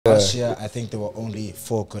last year, I think there were only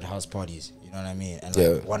 4 good house parties. You know what I mean? And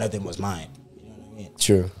like, one of them was mine. You know what I mean?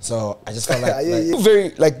 True. So I just felt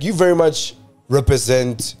like, you very much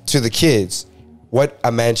represent to the kids what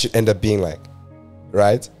a man should end up being like,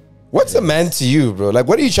 right? What's a man to you, bro? Like,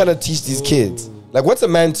 what are you trying to teach these kids? Like, what's a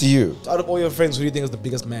man to you? Out of all your friends, who do you think is the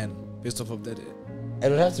biggest man based off of that? it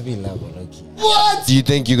would have to be level, low-key. What? Do you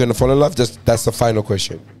think you're gonna fall in love? That's the final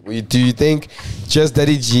question. Do you think Just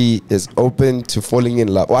Daddy G is open to falling in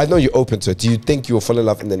love? Well, I know you're open to it. Do you think you will fall in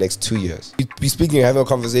love in the next 2 years? We speaking, having a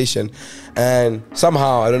conversation, and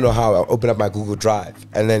somehow, I don't know how, I open up my Google Drive,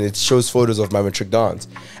 and then it shows photos of my matric dance.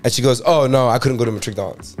 And she goes, oh no, I couldn't go to matric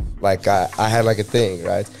dance. Like, I had like a thing,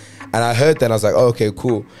 right? And I heard that, and I was like, oh, okay,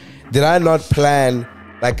 cool. Did I not plan...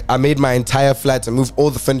 Like, I made my entire flat and moved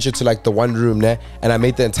all the furniture to like the one room there, and I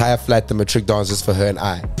made the entire flat the matric dance just for her and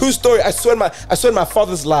I. True story. I swear in my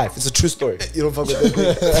father's life. It's a true story. You don't fuck with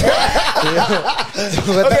that.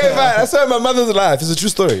 Okay, fine. I swear in my mother's life. It's a true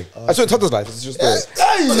story. I swear in Thato's life. It's a true story.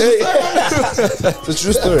 It's a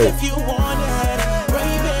true story. If you want it,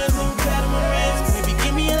 Ray-Bans and catamarans, maybe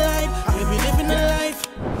give me a light, maybe living a life.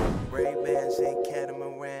 Ray-Bans and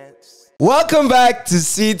catamarans. Welcome back to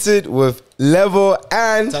Seated with Level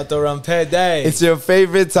and Thato Rampedi. It's your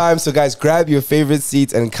favorite time, so guys, grab your favorite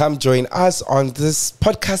seats and come join us on this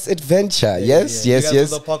podcast adventure. Yes.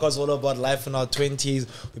 The podcast is all about life in our 20s.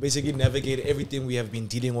 We basically navigate everything we have been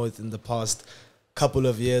dealing with in the past couple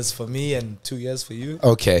of years for me and 2 years for you.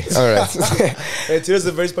 Okay, all right. Today's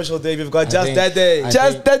a very special day. We've got Just Daddy.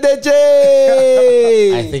 Just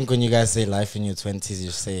Daddy. I think when you guys say life in your 20s, you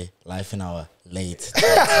say life in our late.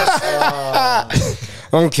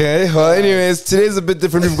 Okay, well, anyways, today's a bit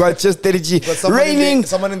different. We've got Just Daddy G reigning.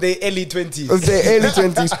 Someone in their early 20s.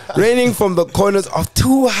 Reigning from the corners of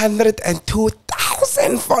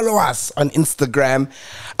 202,000 followers on Instagram,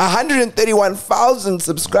 131,000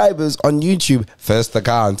 subscribers on YouTube, first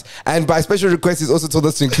account. And by special request, he's also told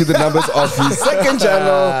us to include the numbers of his second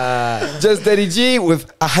channel, Just Daddy G,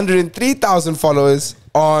 with 103,000 followers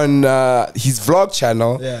on his vlog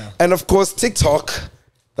channel. Yeah. And of course, TikTok.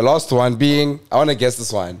 The last one being, I want to guess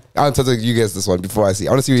this one. I want to tell you guess this one before I see.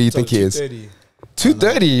 I want to see where you think he is.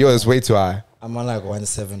 230. Yours way too high. I'm on like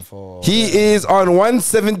 174. He is on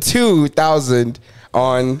 172,000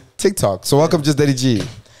 on TikTok. So welcome, Just Daddy G.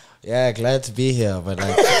 Yeah, glad to be here, but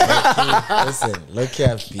like, low-key I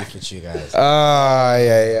have beef with you guys.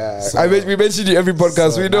 Yeah. So, we mentioned you every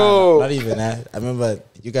podcast. So, we know. Eh? Not even that. I remember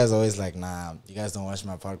you guys always like, nah, you guys don't watch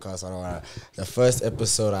my podcast. I don't wanna. The first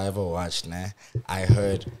episode I ever watched, I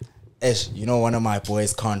heard, you know, one of my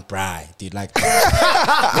boys can't brag, dude. Like,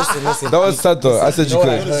 listen. That was Thato. I said you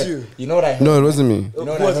could. You know what I heard? No, it wasn't me. You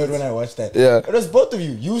know what I heard when I watched that? Yeah. It was both of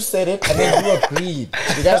you. You said it, and then you agreed.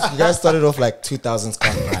 You guys started off like 2000s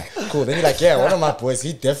can't brag. Cool. Then you're like, yeah, one of my boys,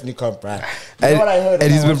 he definitely can't brag. You know what I heard?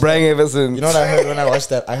 And he's been bragging ever since. You know what I heard when I watched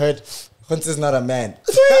that? I heard, Hunter's not a man.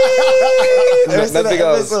 Nothing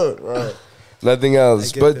else. Right. Nothing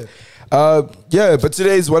else. But but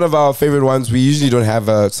today is one of our favorite ones. We usually don't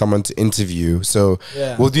have someone to interview, so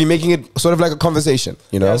we'll be making it sort of like a conversation,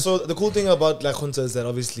 you know? Yeah, so the cool thing about like Hunter is that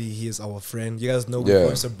obviously he is our friend. You guys know we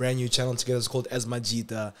launched a brand new channel together. It's called As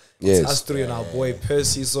Majita. It's us three and our boy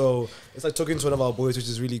Percy. So it's like talking to one of our boys, which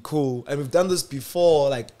is really cool. And we've done this before,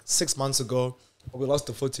 like 6 months ago. But we lost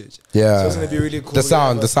the footage. Yeah. So it's going to be really cool. The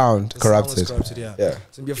sound corrupted. Yeah.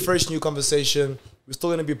 It's going to be a fresh new conversation. We're still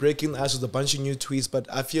going to be breaking the ice with a bunch of new tweets, but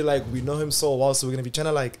I feel like we know him so well, so we're going to be trying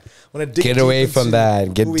to like, get away from that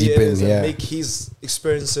and get deep in, and make his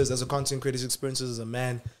experiences as a content creator, his experiences as a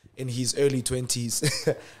man in his early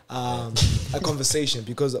 20s, a conversation,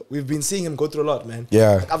 because we've been seeing him go through a lot, man.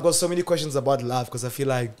 Yeah. Like, I've got so many questions about love, because I feel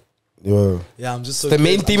like, I'm just so the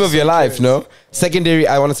main theme of your life, no? Secondary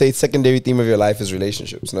theme of your life is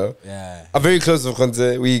relationships, no? Yeah. I'm very close with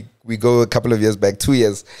Khonze. We go a couple of years back, 2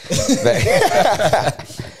 years back.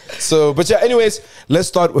 So, but yeah, anyways, let's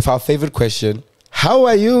start with our favorite question. How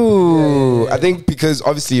are you? I think because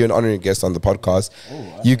obviously you're an honorary guest on the podcast,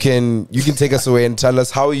 you can take us away and tell us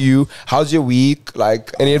how are you? How's your week?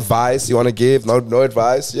 Like any advice you want to give? No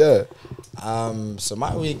advice? Yeah. So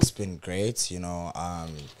my week's been great, you know.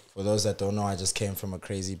 For those that don't know, I just came from a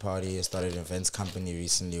crazy party. I started an events company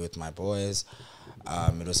recently with my boys.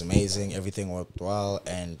 It was amazing. Everything worked well.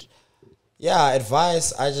 And yeah,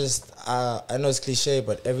 advice, I know it's cliche,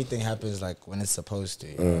 but everything happens like when it's supposed to.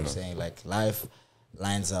 You know what I'm saying? Like life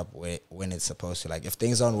lines up when it's supposed to. Like if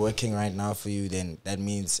things aren't working right now for you, then that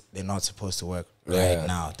means they're not supposed to work right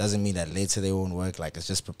now. It doesn't mean that later they won't work. Like it's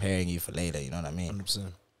just preparing you for later. You know what I mean?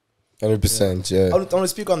 100%. 100%, yeah. I want to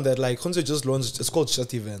speak on that. Like, Hunter just launched, it's called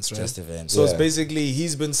Just Events, right? Just Events. So it's basically,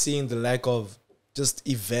 he's been seeing the lack of just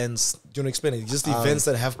events. Do you want to explain it? Just events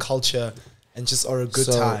that have culture and just are a good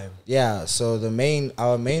time. Yeah, so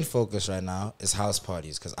our main focus right now is house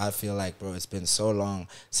parties, because I feel like, bro, it's been so long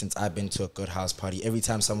since I've been to a good house party. Every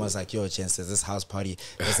time someone's like, yo, Chance, there's this house party,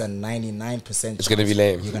 there's a 99% it's gonna be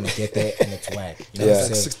lame. you're gonna get there and it's whack. You know Yeah. what I'm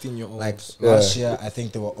Like saying? 16-year-olds. Like last year, I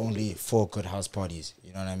think there were only 4 good house parties.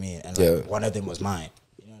 You know what I mean? And like, one of them was mine.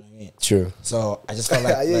 You know what I mean? True. So I just felt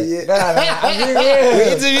like, I'm being real.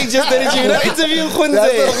 We're interviewing just that you not interviewing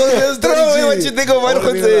Khunze. Throw away what you think of what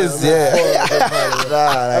Khunze is.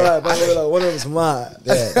 One of them's mine.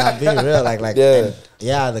 Yeah, I'm being real. Like, Yeah.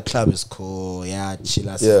 yeah, the club is cool. Yeah,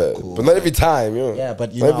 Chilas Yeah, is cool. but not every time, you know. Yeah,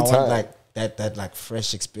 but you Not know, I every want time. like that like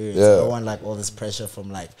fresh experience. Yeah. I don't want like all this pressure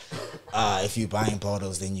from like, if you buying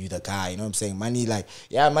bottles, then you the guy. You know what I'm saying? Money, like,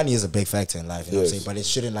 yeah, money is a big factor in life. You know what I'm saying? But it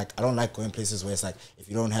shouldn't like. I don't like going places where it's like, if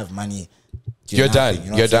you don't have money, You're done. nothing,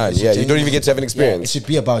 you know You're what I'm done. saying? Yeah, It should you don't even get to have an it experience. should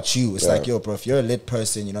be about you. It's like, yo, bro, if you're a lit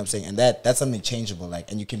person, you know what I'm saying, and that's something changeable. Like,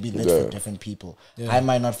 and you can be lit for different people. I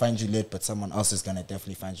might not find you lit, but someone else is gonna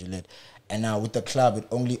definitely find you lit. And now with the club, it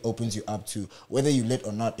only opens you up to whether you lit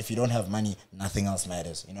or not. If you don't have money, nothing else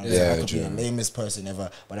matters. You know what I'm saying? I could be the lamest person ever,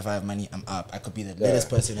 but if I have money, I'm up. I could be the latest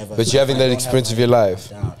person ever. But you're having If I that don't have experience of money, your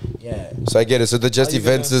life. I'm down. Yeah. So I get it. So the just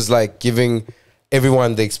events is like giving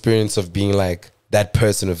everyone the experience of being like that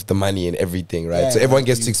person with the money and everything, right? Yeah, so everyone like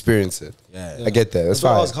gets to experience it. Yeah. I get that. That's So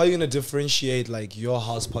I fine. ask, how are you gonna differentiate like your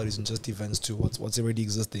house parties and just events to what's already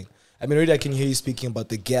existing? I mean, already I can hear you speaking about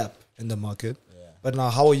the gap in the market. But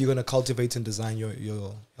now, how are you gonna cultivate and design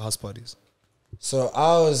your house parties? So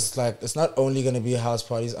I was like, it's not only gonna be house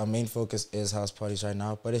parties. Our main focus is house parties right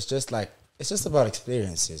now, but it's just like, it's just about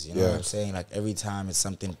experiences. You know what I'm saying? Like every time it's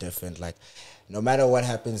something different. Like no matter what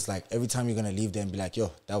happens, like every time you're gonna leave there and be like,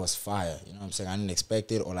 yo, that was fire. You know what I'm saying? I didn't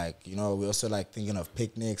expect it. Or like, you know, we also like thinking of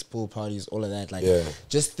picnics, pool parties, all of that. Like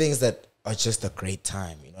just things that are just a great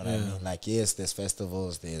time. You know what I mean? Like, yes, there's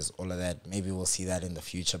festivals, there's all of that. Maybe we'll see that in the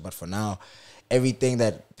future. But for now, everything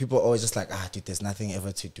that people are always just like, dude, there's nothing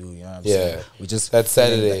ever to do. You know what I'm saying? We just that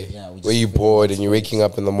Saturday where you bored and you're waking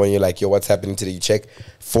up in the morning, you're like, yo, what's happening today? You check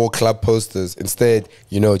 4 club posters. Instead,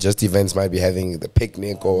 you know, just events might be having the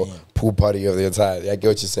picnic or pool party of the entire. I get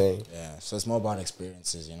what you're saying. Yeah, so it's more about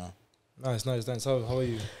experiences, you know. Nice. How are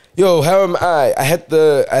you? Yo, how am I? I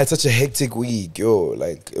had such a hectic week, yo.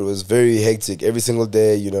 Like it was very hectic every single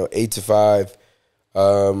day, you know, 8 to 5.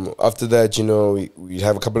 After that, you know, we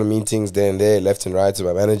have a couple of meetings there and there, left and right, to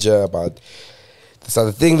my manager about this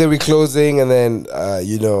other thing that we're closing, and then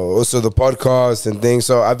you know, also the podcast and things.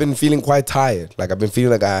 So I've been feeling quite tired. Like I've been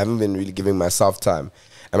feeling like I haven't been really giving myself time.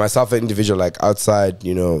 And myself an individual, like outside,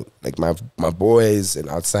 you know, like my boys and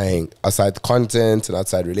outside content and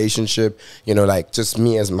outside relationship, you know, like just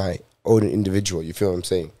me as my own individual, you feel what I'm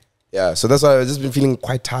saying? Yeah, so that's why I've just been feeling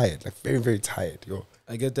quite tired, like very, very tired, yo.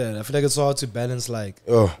 I get that. I feel like it's so hard to balance like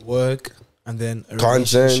work and then a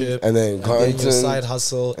Content, relationship and then content, your side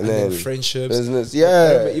hustle and then friendships. Business, I yeah.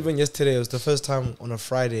 remember even yesterday, it was the first time on a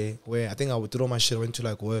Friday where I think I did all my shit. I went to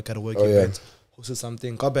like work, at a work event, hosted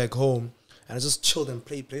something, got back home, and I just chilled and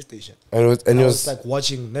played PlayStation. And it was like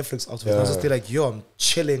watching Netflix afterwards. I was just like, yo, I'm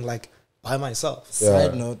chilling like by myself.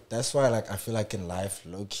 Side note, that's why like I feel like in life,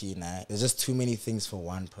 low key, there's just too many things for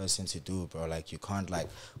one person to do, bro. Like you can't like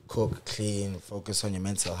cook, clean, focus on your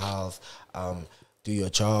mental health, do your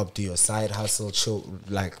job, do your side hustle, chill,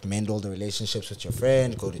 like mend all the relationships with your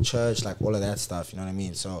friend, go to church, like all of that stuff. You know what I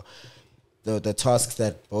mean? So the tasks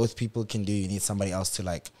that both people can do, you need somebody else to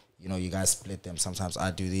like, you know, you guys split them. Sometimes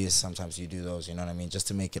I do these, sometimes you do those. You know what I mean? Just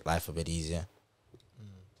to make it life a bit easier.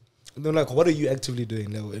 And then, like, what are you actively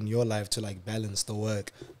doing in your life to like balance the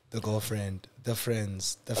work, the girlfriend, the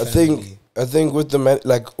friends, the family? I think with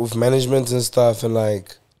the with management and stuff, and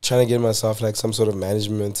like trying to get myself like some sort of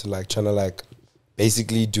management, and like trying to like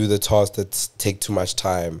basically do the tasks that take too much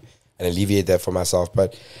time and alleviate that for myself.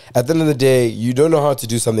 But at the end of the day, you don't know how to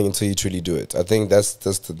do something until you truly do it. I think that's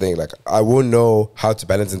the thing. Like I won't know how to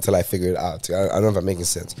balance until I figure it out. I don't know if I'm making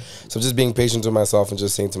sense. So just being patient with myself and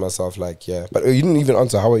just saying to myself like, yeah. But you didn't even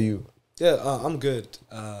answer. How are you? Yeah, I'm good.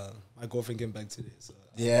 My girlfriend came back today. So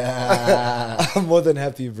yeah. I'm more than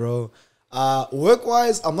happy, bro.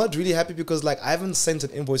 Work-wise, I'm not really happy because like I haven't sent an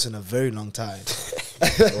invoice in a very long time.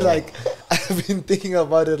 Like I've been thinking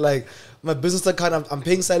about it. Like my business account, I'm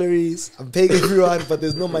paying salaries, I'm paying everyone, but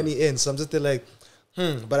there's no money in. So I'm just there like,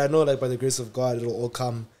 But I know like by the grace of God, it'll all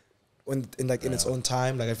come in its own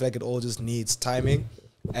time. Like I feel like it all just needs timing,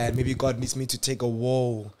 and maybe God needs me to take a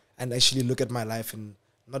whoa and actually look at my life and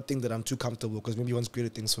not think that I'm too comfortable, because maybe He wants greater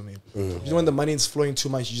things for me. You know, when the money is flowing too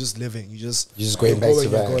much, you're just living. You're just going back to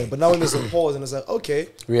back. But now when there's a pause and it's like, okay.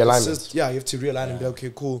 Realignment. You have to realign and be like,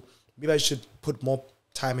 okay, cool. maybe I should put more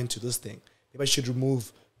time into this thing. Maybe I should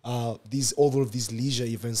remove all of these leisure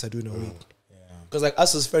events I do in a week. Because like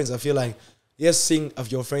us as friends, I feel like, yes, seeing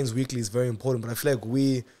of your friends weekly is very important, but I feel like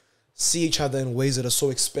we see each other in ways that are so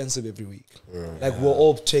expensive every week. Like we're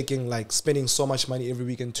all spending so much money every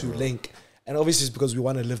weekend to link. And obviously it's because we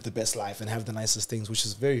want to live the best life and have the nicest things, which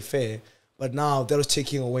is very fair. But now that was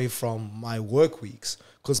taking away from my work weeks.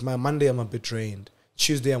 Because my Monday I'm a bit drained.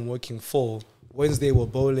 Tuesday I'm working full. Wednesday we're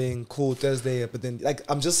bowling, cool, Thursday, but then like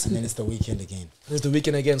I'm just... And then it's the weekend again. It's the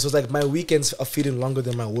weekend again. So it's like my weekends are feeling longer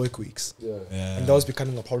than my work weeks. And that was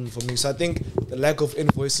becoming a problem for me. So I think the lack of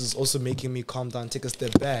invoices is also making me calm down, take a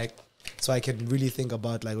step back, so I can really think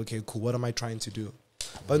about like, okay, cool, what am I trying to do?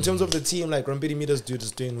 But in terms of the team, like Rampedi Meters dude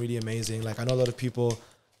is doing really amazing. Like I know a lot of people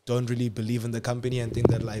don't really believe in the company and think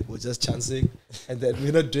that like we're just chancing and that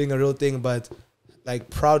we're not doing a real thing, but like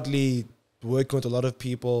proudly working with a lot of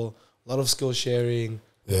people, a lot of skill sharing.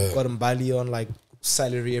 Got Mbali on like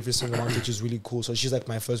salary every single month, which is really cool. So she's like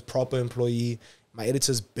my first proper employee. My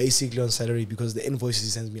editor's basically on salary because the invoices he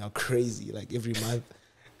sends me are crazy, like every month.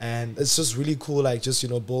 And it's just really cool, like just, you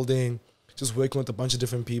know, building, just working with a bunch of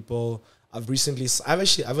different people. I've signed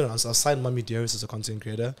Mami Dearest as a content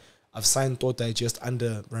creator. I've signed Thought Digest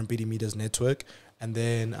under Rampedi Media's network. And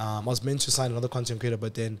then I was meant to sign another content creator,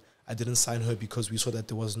 but then I didn't sign her because we saw that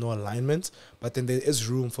there was no alignment. But then there is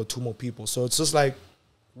room for 2 more people. So it's just like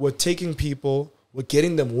we're taking people, we're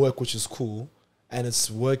getting them work, which is cool. And it's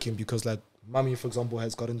working because like Mami, for example,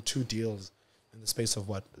 has gotten 2 deals in the space of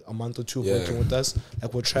what, a month or 2 working with us.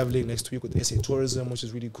 Like we're traveling next week with SA Tourism, which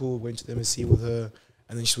is really cool. Went to the MSC with her.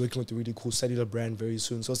 And then she's working with a really cool cellular brand very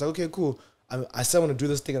soon. So it's like, okay, cool. I still want to do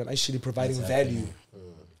this thing and I'm actually providing value,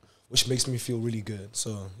 which makes me feel really good.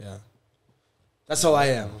 So, yeah. That's how I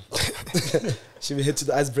am. Should we hit to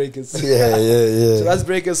the icebreakers? Yeah. So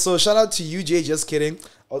icebreakers. So shout out to UJ, just kidding.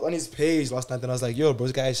 I was on his page last night and I was like, yo, bro,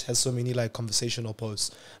 this guy has so many like conversational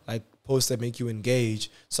posts, like posts that make you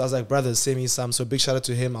engage. So I was like, brother, send me some. So big shout out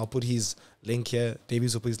to him. I'll put his link here.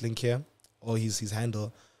 Davies will put his link here or his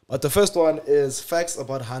handle. But the first one is facts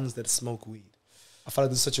about Hans that smoke weed. I feel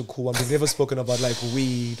like this is such a cool one. We've never spoken about like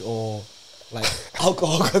weed or like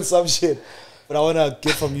alcohol consumption. But I want to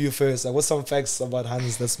get from you first. Like, what's some facts about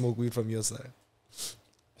Hans that smoke weed from your side?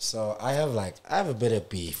 So I have a bit of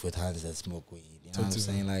beef with Hans that smoke weed. You know what I'm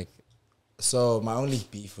saying? Like, so my only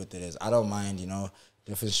beef with it is I don't mind, you know,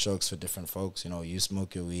 different strokes for different folks. You know, you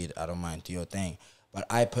smoke your weed, I don't mind, do your thing. But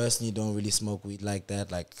I personally don't really smoke weed like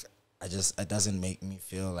that. Like, it doesn't make me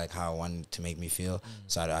feel like how I want it to make me feel.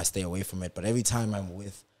 So I stay away from it. But every time I'm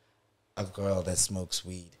with a girl that smokes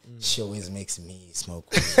weed, she always makes me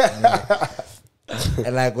smoke weed.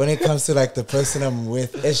 And like when it comes to like the person I'm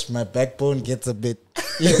with, my backbone gets a bit,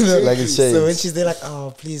 you know, like it's changed. So when she's there like,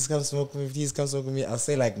 oh, please come smoke with me, please come smoke with me, I'll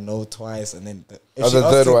say like no twice. And then if she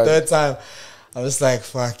asks the third time, I'm just like,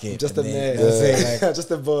 fuck it. Just a man. Like, just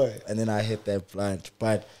a boy. And then I hit that blunt.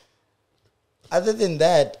 But other than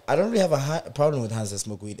that, I don't really have a problem with Hans that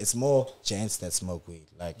smoke weed. It's more gents that smoke weed.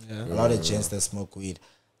 Like a lot of gents that smoke weed.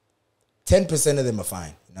 10% of them are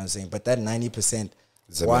fine. You know what I'm saying? But that 90%,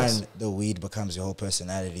 one, the weed becomes your whole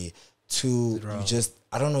personality. 2, you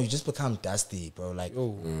just become dusty, bro. Like,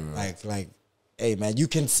 like, hey man, you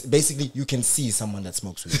can see someone that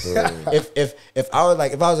smokes weed. if I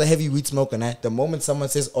was a heavy weed smoker, the moment someone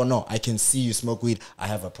says, "Oh no, I can see you smoke weed," I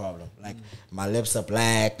have a problem. Like my lips are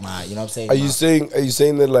black. You know what I'm saying? Are you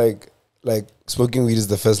saying that like smoking weed is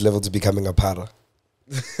the first level to becoming a para?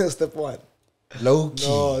 Step 1. Low key.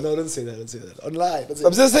 No, don't say that. Don't say that. Online.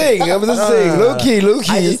 I'm just saying. Low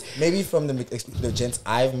key. Maybe from the gents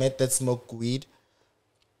I've met that smoke weed,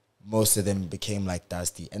 most of them became like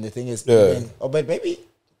dusty. And the thing is, but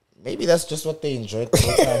maybe that's just what they enjoyed the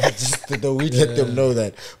whole time. Just the weed let them know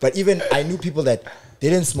that. But even I knew people that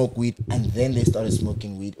didn't smoke weed and then they started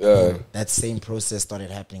smoking weed. That same process started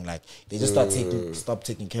happening. Like they just stopped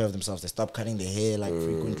taking care of themselves. They stopped cutting their hair like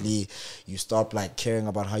frequently. You stop like caring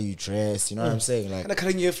about how you dress. You know what I'm saying? Like, and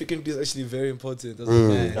cutting your hair frequently is actually very important.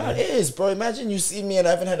 It is, bro. Imagine you see me and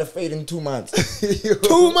I haven't had a fade in 2 months.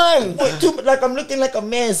 2 months. Like I'm looking like a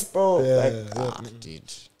mess, bro.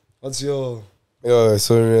 Dude. What's your? Yo, it's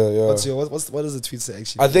so real, yo. What does the tweet say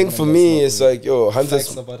actually? I think for me, it's like, yo, Hans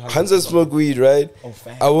that smoke weed, right?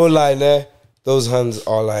 I won't lie, nah. Those Hans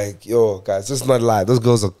are like, yo, guys, just not lie. Those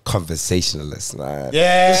girls are conversationalists, man.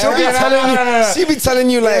 Yeah. She'll be telling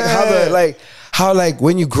you like how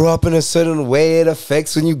when you grow up in a certain way, it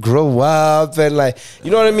affects when you grow up, and like, you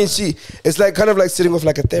know what I mean? It's like kind of like sitting with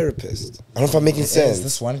like a therapist. I don't know if I'm making sense.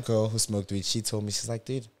 This one girl who smoked weed, she told me, she's like,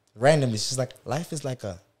 dude, randomly, she's like, life is like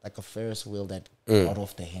a Ferris wheel that got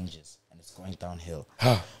off the hinges and it's going downhill.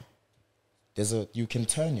 you can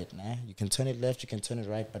turn it, nah. You can turn it left, you can turn it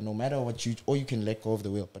right, but no matter what or you can let go of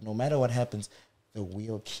the wheel. But no matter what happens, the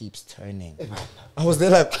wheel keeps turning. I was there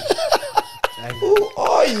like, who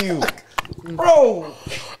are you, bro?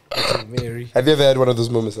 Mary. Have you ever had one of those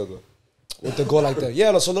moments, Thato? With the goal like that?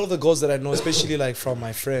 Yeah, so a lot of the girls that I know, especially like from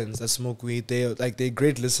my friends that smoke weed, they're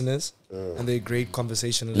great listeners and they're great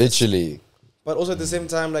conversationalists. Literally. But also at the same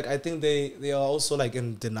time, like I think they are also like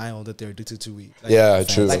in denial that they're addicted to weed. Like, Yeah,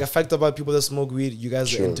 true. Like a fact about people that smoke weed, you guys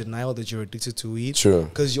True. are in denial that you're addicted to weed. True.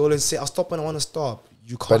 Because you always say, I'll stop when I want to stop.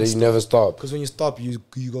 You can't But you never stop. Because when you stop, you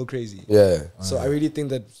go crazy. Yeah. So I really think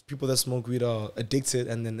that people that smoke weed are addicted,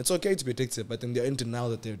 and then it's okay to be addicted, but then they're in denial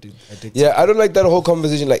that they're addicted. Yeah, I don't like that whole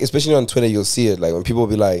conversation. Like, especially on Twitter, you'll see it. Like, when people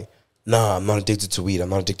be like, "Nah, I'm not addicted to weed. I'm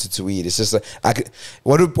not addicted to weed." It's just like,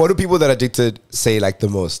 what do people that are addicted say like the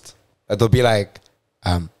most? Like, they'll be like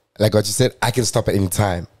what you said, I can stop at any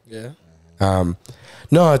time. Yeah.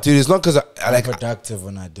 No, dude, it's not because I'm like productive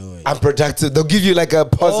when I do it. I'm productive. They'll give you like a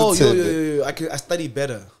positive. Yo. I study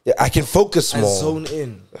better. Yeah, I can focus I more. zone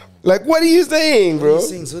in. Like, what are you saying, bro? What are you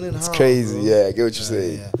saying? Zone in It's how, crazy. bro? Yeah, I get what you're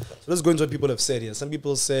saying. Yeah. So let's go into what people have said here. Some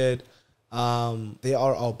people said they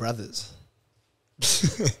are our brothers.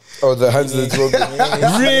 Oh, the hands of the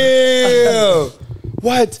real.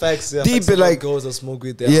 What? Facts, yeah. Deep, Facts but about like, girls that smoke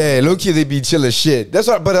weed. yeah, low key they be chill as shit. That's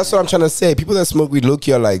what I'm trying to say. People that smoke weed, low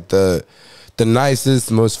key, are like the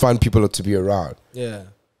nicest, most fun people to be around. Yeah.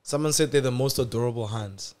 Someone said they're the most adorable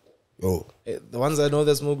hands. Oh, The ones I know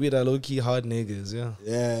that smoke weed are low key hard niggas. Yeah.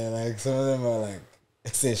 Yeah, like some of them are like,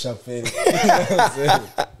 say sharp fade.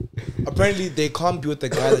 Apparently they can't be with the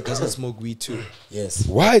guy that doesn't smoke weed too. Yes.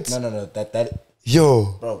 what? No. That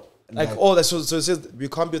Yo, bro. Like, oh, that's so it says we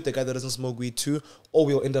can't be with the guy that doesn't smoke weed too, or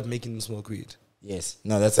we'll end up making them smoke weed. Yes.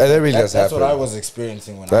 No, that's That really does that's what happen. I was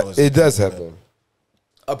experiencing when I was. it does happen.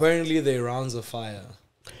 Apparently they rounds of fire.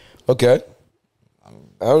 Okay.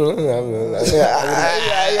 I don't know.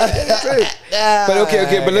 But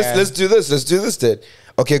okay. But let's do this. Let's do this then.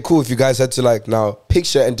 Okay, cool. If you guys had to like now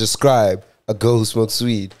picture and describe a girl who smokes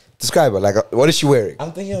weed, describe her. Like, what is she wearing?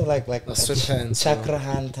 I'm thinking of like sweatpants,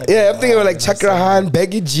 Chakrahan type. Yeah, I'm thinking of like Chakrahan,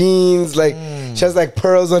 baggy jeans. Like she has like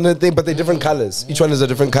pearls on her thing, but they're different colors. Each one is a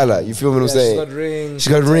different color. You feel what I'm Yeah, saying? she's got rings. She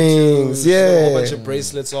got rings. She's got a whole Yeah. bunch of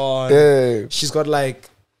bracelets on. Yeah. She's got like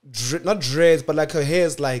not dreads, but like her hair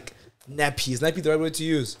is like nappy. Is nappy the right word to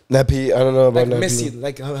use? Nappy. I don't know about Like nappy. messy.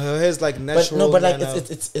 Like her hair is like But natural. no, but like manner.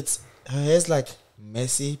 it's her hair's like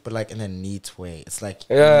messy, but like in a neat way. It's like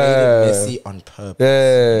Yeah. made it messy on purpose.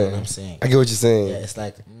 Yeah. You know what I'm saying? I get what you're saying. Yeah, it's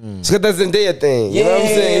like It's got that Zendaya thing. You know what I'm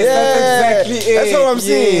saying? Yes, that's exactly That's it. what I'm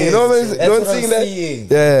seeing. You know what I'm Yes, you know what I'm that's seeing? what I'm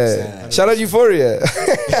That? seeing. Yeah. Shout out Euphoria.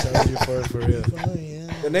 Shout out you for real.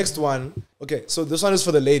 The next one. Okay, so this one is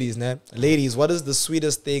for the ladies, nah. Ladies, what is the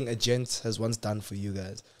sweetest thing a gent has once done for you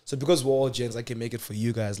guys? So because we're all gents, I can make it for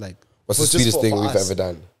you guys. Like, What's the just sweetest for thing we've us. ever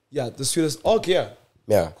done? Yeah, the sweetest. Okay, yeah,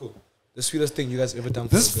 Yeah. cool. The sweetest thing you guys ever done.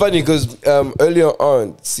 This is funny because earlier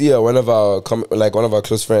on, Sia, one of our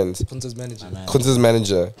close friends, Kunta's manager. Kunta's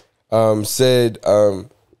manager, said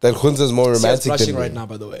that Kunta's more Sia's romantic blushing than me. right now,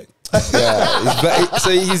 by the way. Yeah, so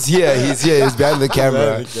he's here, he's behind the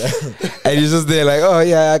camera, and he's just there like, oh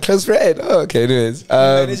yeah, close friend. Oh, okay, anyways,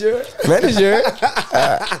 manager.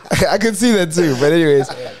 I could see that too, but anyways,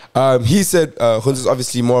 he said Hunter's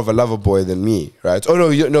obviously more of a lover boy than me, right? Oh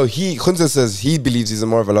no, Hunter says he believes he's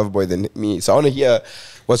more of a lover boy than me. So I want to hear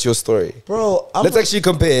what's your story, bro. Let's actually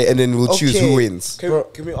compare, and then we'll choose who wins.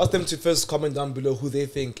 Can we ask them to first comment down below who they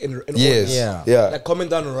think in Yes, order? Yeah. yeah. Like comment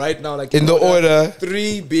down right now, like In the order.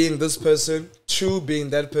 3 being this person, 2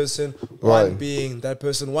 being that person, Right. 1 being that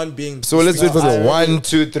person, 1 being. So let's do it for I the already- 1,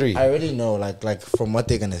 2, 3. I already know, like from what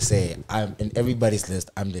they're gonna say, I'm in everybody's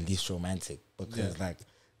list. I'm the least romantic because, like,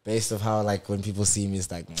 based of how like when people see me,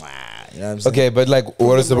 it's like, mwah, you know what I'm saying? Okay, but like,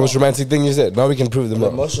 what is the most romantic thing you said? Now we can prove them The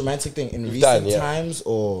wrong. most romantic thing in recent done, yeah. times,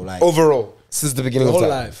 or like Overall, since the beginning The of whole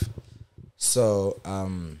time. life. So,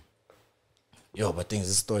 but things.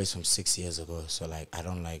 This story's from 6 years ago. So like, I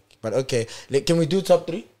don't like. But okay, like, can we do top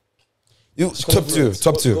 3? Top two.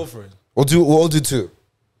 Go for it. We'll all do 2.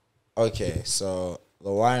 Okay, so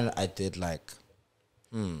the one I did like,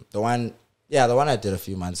 the one I did a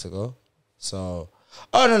few months ago. So,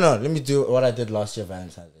 oh no, let me do what I did last year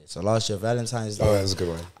Valentine's Day. So last year Valentine's Day, Oh, that's a good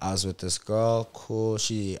one. I was with this girl, cool.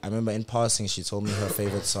 I remember in passing, she told me her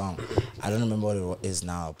favorite song. I don't remember what it is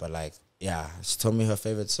now, but like, yeah, she told me her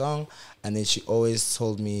favorite song, and then she always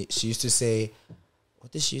told me, she used to say,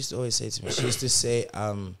 what did she used to always say to me? She used to say,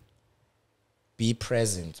 be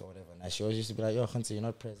present or whatever. And she always used to be like, yo, Hunter, you're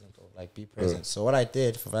not present, or like, be present. So what I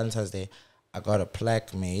did for Valentine's Day, I got a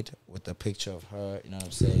plaque made with a picture of her. You know what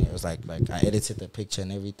I'm saying? It was like I edited the picture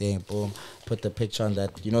and everything. Boom, put the picture on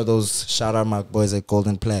that. You know those shout out my boys at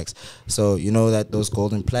Golden Plaques. So you know that those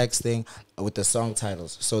Golden Plaques thing with the song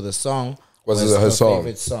titles. So the song was her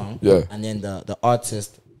favorite song. Yeah. And then the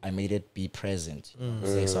artist, I made it be present.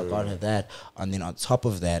 So I got her that, and then on top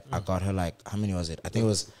of that, I got her like, how many was it? I think it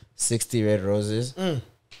was 60 red roses.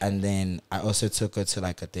 And then I also took her to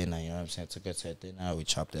like a dinner, you know what I'm saying? Took her to a dinner, we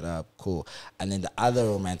chopped it up, cool. And then the other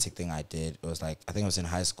romantic thing I did, it was like, I think it was in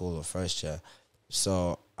high school or first year.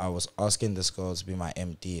 So I was asking this girl to be my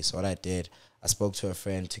MD. So what I did, I spoke to her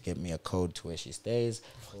friend to get me a code to where she stays.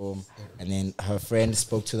 Boom. And then her friend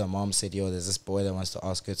spoke to the mom, said, yo, there's this boy that wants to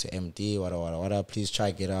ask her to MD, whatever. Please try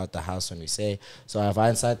get her out the house when we say. So I have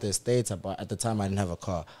inside the States. At the time, I didn't have a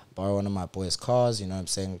car. Borrow one of my boys' cars, you know what I'm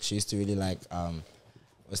saying? She used to really like,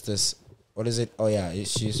 what's this? What is it? Oh, yeah.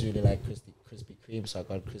 She used to really like Krispy Kreme, so I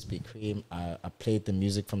got Krispy Kreme. I played the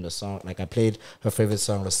music from the song. Like, I played her favorite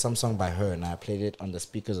song. It was some song by her, and I played it on the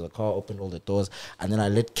speakers of the car, opened all the doors, and then I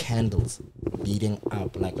lit candles leading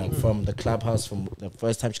up, like from the clubhouse, from the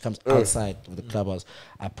first time she comes outside of the clubhouse,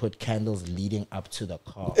 I put candles leading up to the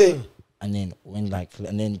car. And then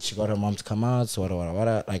and then she got her mom to come out, so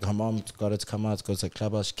whatever. Like, her mom got her to come out, to go to the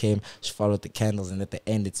clubhouse. She came, she followed the candles, and at the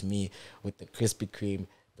end, it's me with the Krispy Kreme.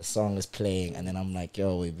 The song is playing, and then I'm like,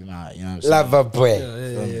 yo, we be my, you know what I'm saying? Lover boy.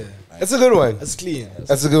 Yeah. That's a good one. That's clean.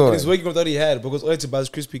 That's a good one. He's working with what he had because all he had to buy is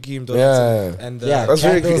Krispy Kreme. Yeah. Yeah, that's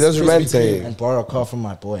very candles, that's Krispy romantic. Kreme, and borrow a car from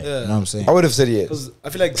my boy. Yeah. You know what I'm saying? I would have said yes. Because I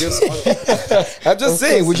feel like gifts. I'm just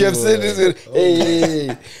saying, would you have said this?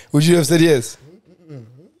 Hey. Would you have said yes?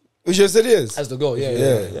 Would you have said yes? As the goal,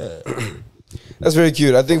 yeah. That's very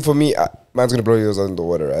cute. I think for me, man's gonna blow yours under the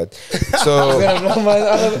water, right? So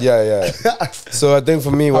yeah. So I think for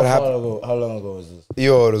me, what happened? How long ago was this?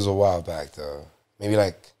 Yo, it was a while back though. Maybe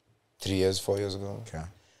like 3 years, 4 years ago.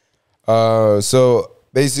 Okay. So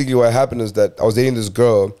basically, what happened is that I was dating this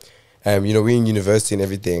girl, and you know, we in university and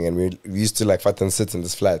everything, and we used to like fight and sit in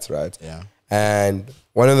this flat, right? Yeah. And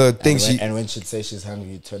one of the things and when she'd say she's hungry,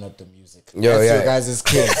 you turn up the music. Yo, that's yeah. your guys'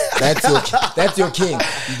 king. That's your king.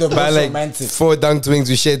 The most like romantic. 4 dunked wings,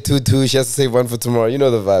 we shared two. She has to save one for tomorrow. You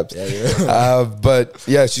know the vibes. Yeah. But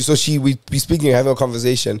yeah, we speaking, having a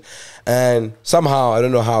conversation, and somehow I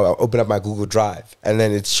don't know how I opened up my Google Drive, and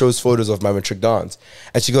then it shows photos of my matric dance,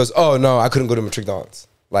 and she goes, "Oh no, I couldn't go to matric dance.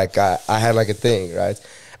 Like I had like a thing, right?"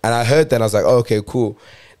 And I heard that, and I was like, oh, "Okay, cool."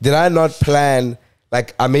 Did I not plan?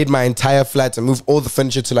 Like, I made my entire flat and moved all the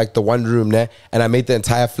furniture to like the one room there, and I made the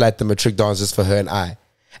entire flat the matric dance just for her and I.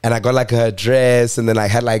 And I got like her dress, and then I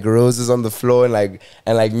had like roses on the floor and like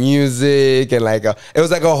music, and like it was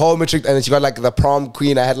like a whole matric. And then she got like the prom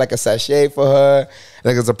queen. I had like a sachet for her,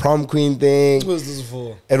 like it was a prom queen thing. What was this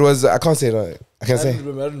for? It was, I can't say it. I can't say. I don't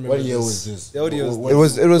remember What year was this? Yeah, what year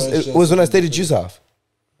was It was when I stayed at Juice House.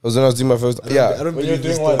 It was when I was doing my first. I Yeah, don't When you're believe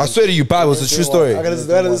doing this. what? I swear to you, Bob, it was a true story.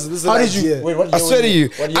 This How did you? Wait, what year I swear to you.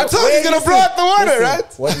 I told you he's gonna blow out the water,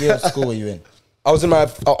 right? What year of school were you in? I was in my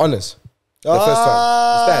honors. The first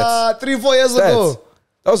time. Stats. 3-4 years ago. Stats.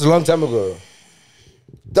 That was a long time ago.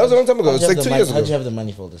 That was a long time ago. It was like 2 years How'd you ago. have the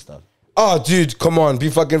money for all this stuff? Oh, dude, come on. Be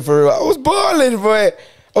fucking for real. I was balling, boy.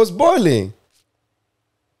 I was balling.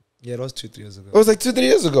 Yeah, it was 2-3 years ago. It was like 2-3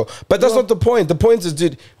 years ago. But that's not the point. The point is,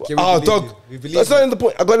 dude. Okay, we Oh, believe dog. you. We believe That's you. not in the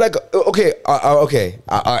point. I got like, okay.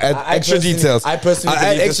 I'll add extra details. I personally I'll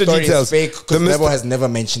add believe extra the story details. is fake The because Mr. Nebo has never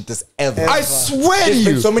mentioned this ever. I swear to It's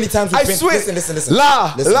been you. so many times. I swear. Listen.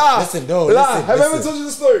 La. Listen. No, La. listen. Have I ever told you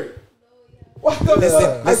the story? What the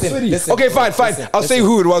fuck? I swear to you. Listen. Okay, fine. I'll say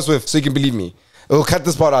who it was with so you can believe me. We'll cut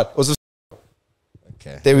this part out. It was with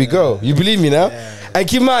Okay. There we go. You believe me now? And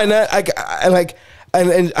keep in mind,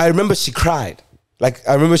 and I remember she cried. Like,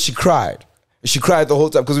 I remember she cried. She cried the whole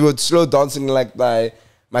time because we were slow dancing in like my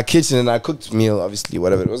kitchen, and I cooked meal, obviously,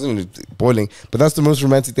 whatever. It wasn't boiling, but that's the most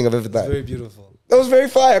romantic thing I've ever It's done. very beautiful. That was very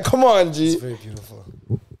fire. Come on, G. It's very beautiful.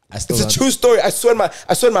 It's It's a true story. I swear my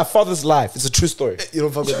father's life. It's a true story. You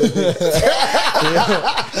don't fuck with that.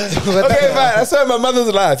 Okay, fine. I swear my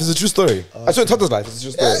mother's life. It's a true story. I swear Thato's life. It's a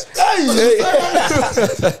true story.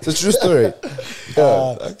 It's a true story.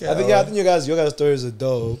 I think your guys' stories are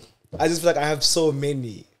dope. I just feel like I have so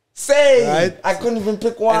many. Say, Right? I couldn't even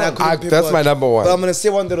pick one. And I couldn't pick That's one. my number one. But I'm gonna say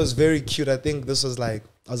one that was very cute. I think this was like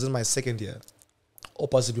I was in my second year, or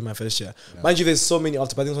possibly my first year. Mind you, there's so many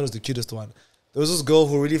after, but I think this one was the cutest one. There was this girl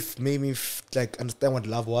who really made me like understand what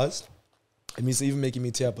love was. It means even making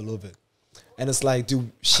me tear up a little bit. And it's like,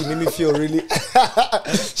 dude, she made me feel really,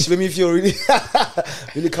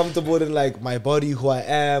 really comfortable in like my body, who I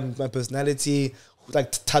am, my personality,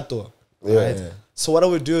 like Thato. Right? Yeah. So what I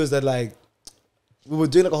would do is that like, we were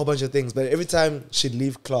doing like a whole bunch of things, but every time she'd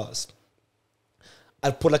leave class,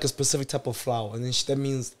 I'd put like a specific type of flower, and then that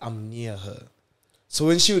means I'm near her. So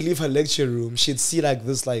when she would leave her lecture room, she'd see like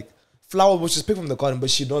this like flower which is picked from the garden, but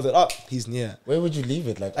she'd know that he's near. Where would you leave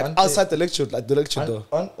it? Like outside the lecture, like the lecture door.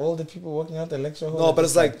 Aren't all the people walking out the lecture hall? No, but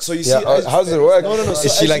it's like so you see. How does it work? No.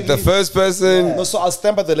 Is she like the first person? No, so I'll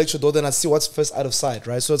stand by the lecture door, then I see what's first out of sight,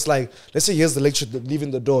 right? So it's like, let's say here's the lecture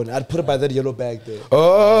leaving the door, and I'd put it by that yellow bag there.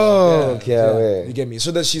 Oh, okay. You get me?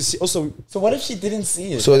 So that she's also. So what if she didn't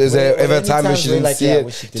see it? So is there ever a time when she didn't see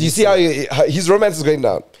it? Do you see how his romance is going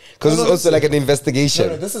down? Because it's also like an investigation.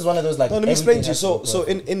 No, this is one of those like. No, let me explain to you. So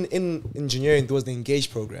in engineering, there was the Engage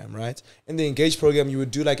program, right? In the Engage program, you would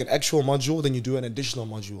do like an actual module, then you do an additional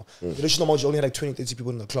module. The additional module only had like 20, 30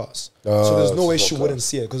 people in the class. So there's no way she wouldn't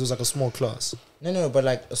see it because it was like a small class. No, but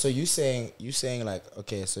like, so you saying like,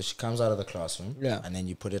 okay, so she comes out of the classroom, and then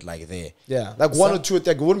you put it like there, like one or two. Like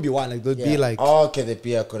it wouldn't be one. Like there'd be like, okay, there'd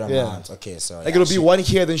be a good amount. Okay, so like it'll be one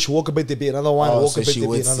here, then she walk a bit, there'd be another one, walk a bit,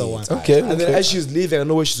 there'd be another one. Okay, and then as she's leaving, I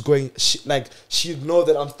know where she's going. She'd know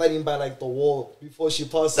that I'm standing by like the wall before she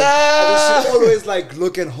passes. And then she'd always like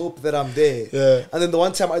look and hope that I'm there. Yeah. And then the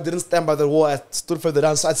one time I didn't stand by the wall, I stood further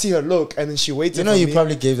down, so I'd see her look, and then she waited. You know, for you me.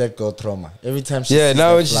 probably gave that girl trauma every time. She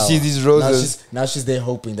now when she sees these roses, now she's there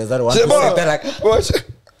hoping. There's that one. They're like,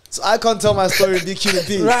 so I can't tell my story in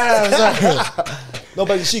DQ. Right, I'm sorry. No,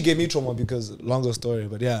 but she gave me trauma because longer story.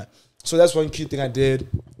 But yeah, so that's one cute thing I did.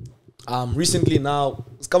 Recently now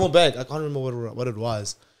it's coming back. I can't remember what it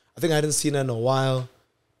was. I think I hadn't seen her in a while.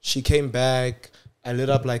 She came back. I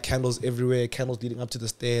lit up like candles everywhere, candles leading up to the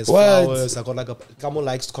stairs, flowers. I got like Kamo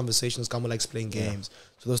likes conversations, Kamo likes playing games.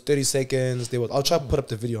 So those 30 seconds, I'll try to put up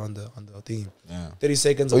the video on the thing. Yeah. 30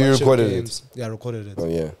 seconds. Oh, you recorded it? Yeah, I recorded it. Oh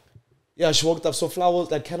yeah. Yeah, she walked up. So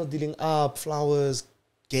flowers, like candle dealing up, flowers,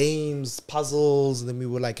 games, puzzles. And then we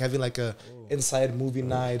were like having like a inside movie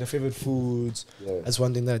night, her favorite foods. Yeah. That's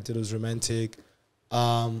one thing that I did. It was romantic.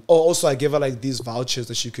 Also I gave her like these vouchers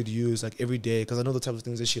that she could use like every day because I know the type of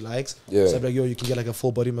things that she likes. Yeah. So I'd be like, you can get like a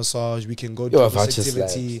full body massage. We can go do this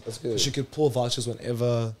activity. So she could pull vouchers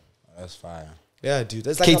whenever. That's fire. Yeah, dude.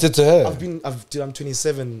 That's like cater to her. I'm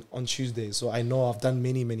 27 on Tuesday, so I know I've done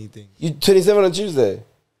many things. You 27 on Tuesday?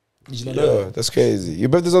 Did you not know? That's crazy. Your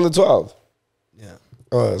birthday's on the 12th. Yeah.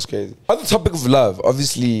 Oh, that's crazy. On the topic of love,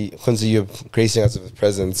 obviously, Khonsa, you're gracing us with his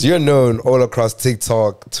presence. You're known all across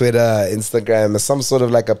TikTok, Twitter, Instagram as some sort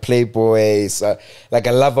of like a playboy, like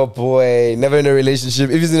a lover boy, never in a relationship.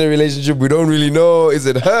 If he's in a relationship, we don't really know. Is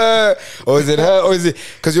it her? Or is it her? Or is it...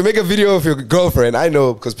 Because you make a video of your girlfriend. I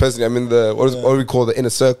know, because personally, I'm in the... What we call the inner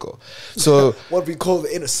circle. So... what we call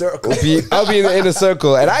the inner circle. I'll be in the inner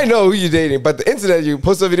circle, and I know who you're dating. But the internet, you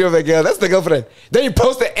post a video of a girl, that's the girlfriend. Then you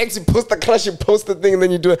post the ex, you post the crush, you post the thing, and then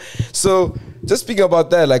you do it. So just speaking about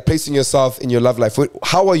that, like placing yourself in your love life,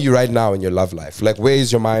 how are you right now in your love life? Like, where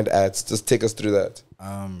is your mind at? Just take us through that.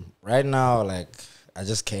 Right now, like, I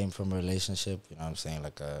just came from a relationship, you know what I'm saying?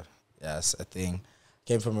 Like it's a thing.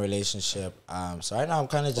 Came from a relationship. So right now I'm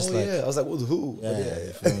kind of just like... yeah, I was like, with who? Yeah.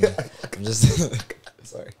 I'm just...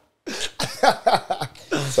 Sorry.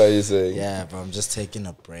 So you're saying? Yeah, but I'm just taking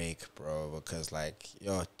a break, bro, because like,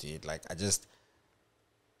 dude, like I just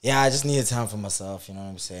needed time for myself, you know what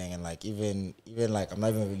I'm saying? And like even like I'm not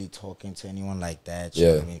even really talking to anyone like that, you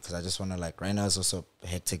know what I mean? Because I just want to like, right now it's also a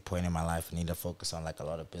hectic point in my life. I need to focus on like a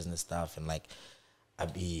lot of business stuff, and like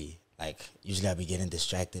usually I'll be getting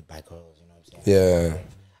distracted by girls, you know what I'm saying? Yeah. Like,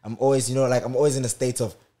 I'm always, I'm always in a state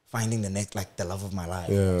of finding the next, like the love of my life.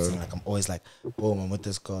 You know what I'm saying? Like I'm always like, boom, I'm with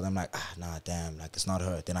this girl. I'm like, nah, damn, like it's not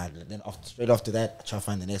her. Then straight after that, I try to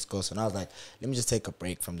find the next girl. So now I was like, let me just take a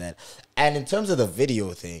break from that. And in terms of the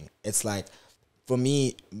video thing, it's like, for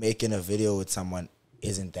me, making a video with someone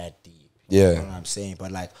isn't that deep. Yeah. You know what I'm saying?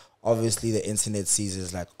 But like, obviously the internet sees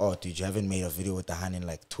it's like, oh, dude, you haven't made a video with the Han in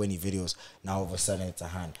like 20 videos. Now all of a sudden it's a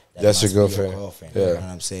Han. That's your girlfriend. You know what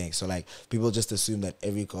I'm saying? So like, people just assume that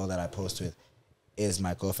every girl that I post with is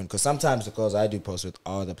my girlfriend, because sometimes the girls I do post with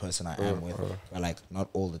are the person I am with, but like not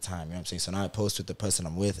all the time, you know what I'm saying? So now I post with the person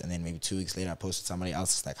I'm with, and then maybe 2 weeks later I post with somebody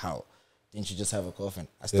else. It's like, how? Didn't you just have a girlfriend?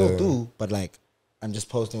 I still do, but like I'm just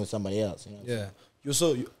posting with somebody else, you know?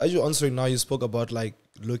 As you're answering now, you spoke about like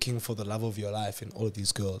looking for the love of your life in all of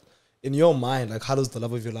these girls. In your mind, like how does the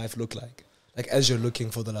love of your life look like? Like as you're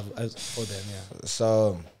looking for the love for them,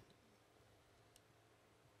 So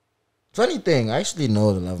funny thing, I actually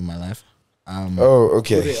know the love of my life.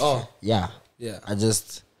 Okay. Yeah. I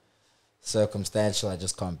just circumstantial. I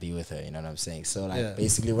just can't be with her. You know what I'm saying? So like,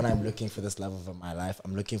 basically, when I'm looking for this love of my life,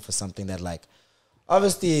 I'm looking for something that like,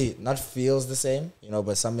 obviously not feels the same, you know,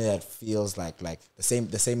 but something that feels like the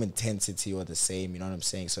same intensity or the same, you know what I'm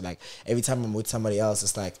saying? So like every time I'm with somebody else,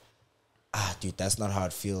 it's like, dude, that's not how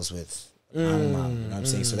it feels with you know what I'm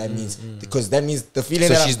saying? So that means because that means the feeling.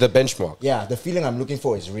 So that she's the benchmark. Yeah, the feeling I'm looking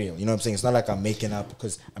for is real. You know what I'm saying? It's not like I'm making up,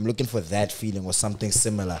 because I'm looking for that feeling or something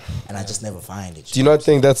similar, and I just never find it. Do you not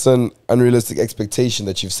think that's an unrealistic expectation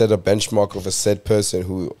that you've set a benchmark of a said person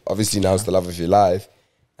who obviously now is the love of your life,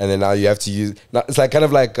 and then now you have to use? Now, it's like kind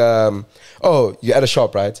of like, oh, you're at a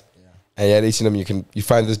shop, right? Yeah. And you're at H&M, you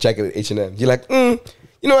find this jacket at H&M. You're like,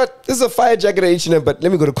 you know what? This is a fire jacket at H&M, but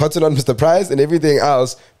let me go to Cotton on Mr. Price and everything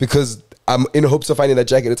else because I'm in hopes of finding that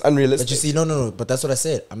jacket. It's unrealistic. But you see, no. But that's what I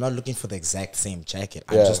said. I'm not looking for the exact same jacket.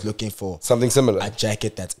 I'm just looking for something similar. A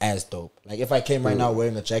jacket that's as dope. Like if I came right now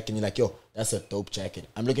wearing a jacket and you're like, yo, that's a dope jacket.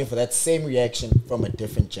 I'm looking for that same reaction from a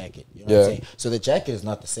different jacket. You know what I'm saying? So the jacket is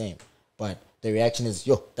not the same, but the reaction is,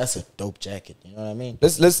 yo, that's a dope jacket. You know what I mean?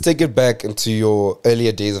 Let's take it back into your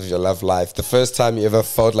earlier days of your love life. The first time you ever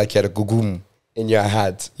felt like you had a gugum in your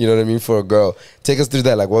hat. You know what I mean? For a girl. Take us through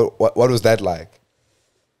that. Like what was that like?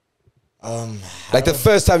 Like the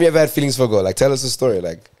first time you ever had feelings for a girl. Like tell us the story.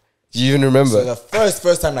 Like do you even remember? So the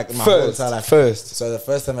first time, like in my whole entire life. So the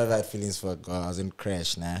first time I ever had feelings for a girl, I was in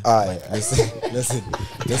crash, nah. Listen.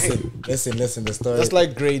 The story. That's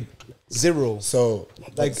like grade 0. So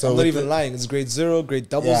like I'm not even lying. It's grade 0, grade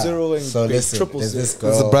 00, and so grade triple 0. This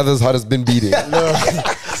girl. It's the brother's heart has been beating. No.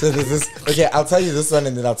 So there's this. Okay, I'll tell you this one,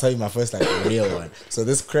 and then I'll tell you my first like real one. So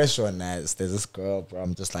this crush one, there's this girl, bro.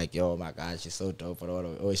 I'm just like, yo, my God, she's so dope.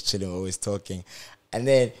 Always chilling, always talking. And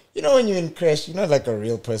then, you know, when you're in crash, you're not like a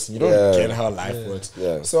real person. You don't get how life works.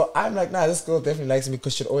 Yeah. So I'm like, nah, this girl definitely likes me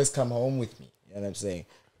because she'd always come home with me. You know what I'm saying?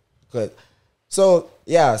 Good. So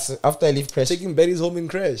after I leave crash, taking Betty's home in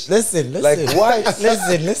crash. Listen. Like what?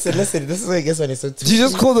 listen. This is what it gets when it's so. You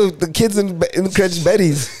just call the kids in crash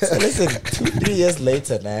Betty's. So listen, 2-3 years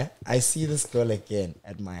later, I see this girl again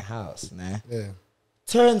at my house, Yeah.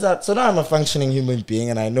 Turns out, so now I'm a functioning human being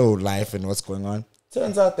and I know life and what's going on.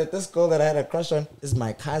 Turns out that this girl that I had a crush on is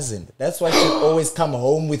my cousin. That's why she'd always come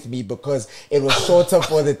home with me, because it was shorter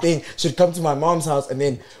for the thing. She'd come to my mom's house and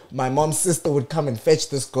then my mom's sister would come and fetch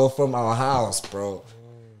this girl from our house, bro.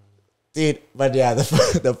 Dude, but yeah,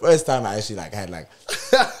 the first time I actually like had like,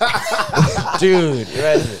 dude, you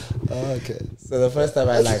ready? Oh, okay. So the first time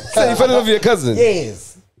I like, so you fell in love with your cousin? Yes.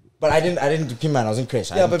 But I didn't do him, man. I was in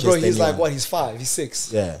crash. Yeah, but bro, he's like, what? He's 5, he's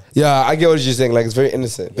 6. Yeah, I get what you're saying. Like, it's very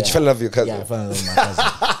innocent. But you fell in love with your cousin. Yeah, I fell in love with my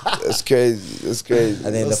cousin. That's crazy. That's crazy.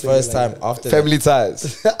 And then the first time after family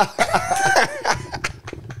ties.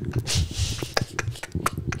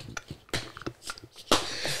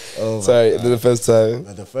 Sorry, the first time.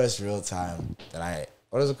 But the first real time that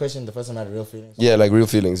what was the question? The first time I had real feelings? Yeah, like real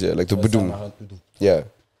feelings. Yeah, like the budum. Yeah. There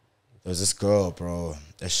was this girl, bro.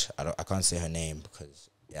 I can't say her name because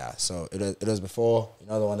so it was before, you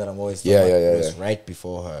know, the one that I'm always talking about. It was right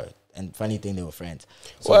before her. And funny thing, they were friends.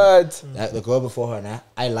 So what? The girl before her,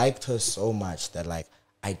 I liked her so much that like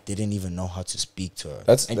I didn't even know how to speak to her.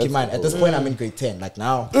 And keep in mind, at this point I'm in grade 10. Like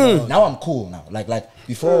now I'm cool now. Like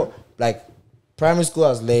before, like primary school I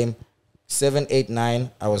was lame. 7, 8,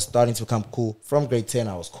 9, I was starting to become cool. From grade 10,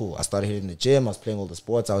 I was cool. I started hitting the gym. I was playing all the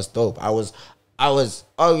sports. I was dope. I was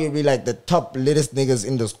arguably like the top littest niggas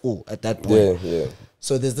in the school at that point. Yeah.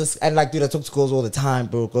 So there's this, and like, dude, I talk to girls all the time,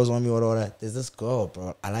 bro. Girls on me, all that. There's this girl,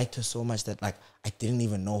 bro. I liked her so much that like I didn't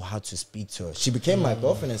even know how to speak to her. She became my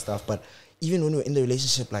girlfriend and stuff, but even when we were in the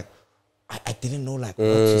relationship, like I didn't know like what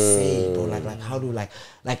to say, bro. Like how to like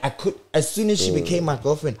I could, as soon as she became my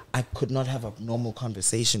girlfriend, I could not have a normal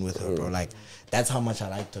conversation with her, bro. Like that's how much I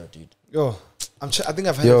liked her, dude. Yo, I think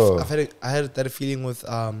I had that feeling with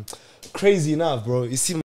Crazy Enough, bro. You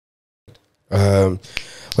see,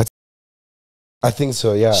 I think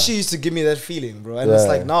so, yeah. She used to give me that feeling, bro. And it's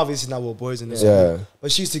like, now obviously now we're boys and this,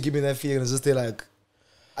 but she used to give me that feeling. It's just like,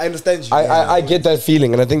 I understand you. I get that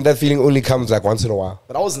feeling, and I think that feeling only comes like once in a while.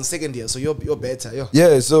 But I was in second year, so you're better. Yo.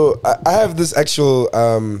 Yeah, so I have this actual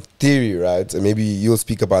theory, right? And maybe you'll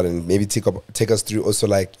speak about it and maybe take us through also,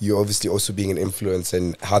 like, you obviously also being an influence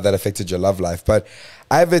and how that affected your love life. But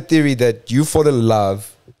I have a theory that you fall in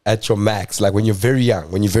love at your max, like when you're very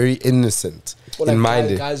young, when you're very innocent. Or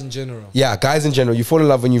like guys in general. Yeah, guys in general. You fall in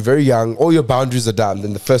love when you're very young, all your boundaries are down,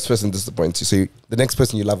 then the first person disappoints you. So the next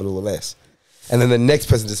person you love a little less. And then the next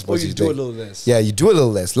person disappoints you. You do a little less. Yeah, you do a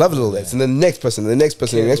little less, love a little less. And then the next person, the next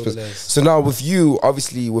person, the next person. So now with you,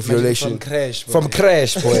 obviously, with your relation. From crash,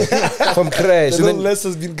 boy. From crash. The little less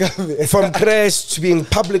has been coming. From crash to being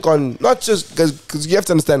public on, not just, because you have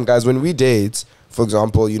to understand, guys, when we date, for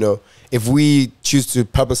example, you know, if we choose to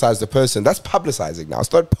publicize the person, that's publicizing now.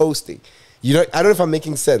 Start posting. You know, I don't know if I'm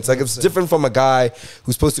making sense. Like, it's different from a guy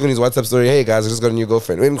who's posting on his WhatsApp story, hey guys, I just got a new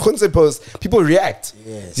girlfriend. When Khunse posts, people react.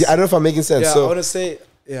 Yes. Yeah, I don't know if I'm making sense. Yeah, so I want to say,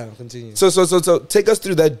 yeah, continue. So take us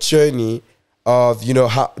through that journey of, you know,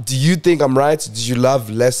 how do you think I'm right? Did you love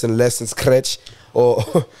less and less since scratch? Or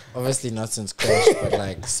Obviously not since crash, but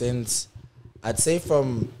like since, I'd say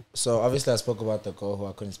from, so obviously I spoke about the girl who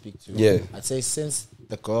I couldn't speak to. Yeah. I'd say since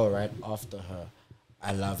the girl right after her,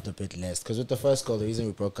 I loved a bit less. Because with the first girl, the reason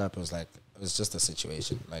we broke up was like, it was just a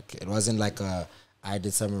situation. Like, it wasn't like I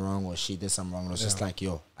did something wrong or she did something wrong. It was just like,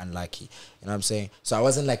 yo, unlucky. You know what I'm saying? So I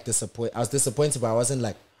wasn't like disappointed. I was disappointed, but I wasn't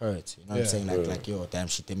like hurt. You know what I'm saying? Like, yo, damn,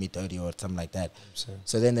 she did me dirty or something like that.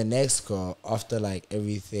 So then the next girl, after like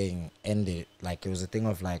everything ended, like it was a thing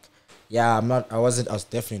of like, yeah, I was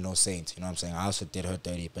definitely no saint. You know what I'm saying? I also did her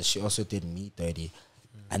dirty, but she also did me dirty.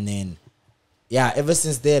 And then, yeah, ever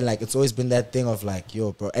since then, like, it's always been that thing of like,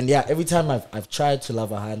 yo, bro. And yeah, every time I've tried to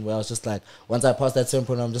love a hand where I was just like, once I passed that certain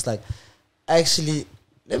point, I'm just like, actually,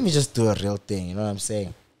 let me just do a real thing. You know what I'm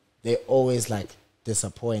saying? They always like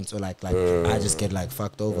disappoint or like I just get like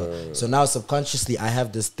fucked over. So now subconsciously I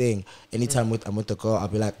have this thing. Anytime I'm with a girl, I'll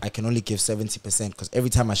be like, I can only give 70% because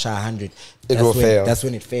every time I shy 100, it will fail. That's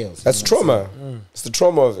when it fails. That's trauma. It's the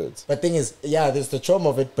trauma of it. But thing is, yeah, there's the trauma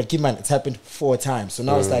of it. But keep in mind, it's happened 4 times. So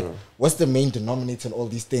now it's like, what's the main denominator in all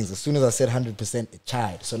these things? As soon as I said 100%, it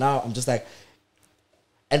chied. So now I'm just like.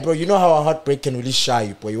 And bro, you know how a heartbreak can really shy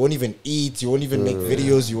you, bro. You won't even eat, you won't even make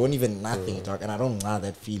videos, you won't even nothing, dog. And I don't know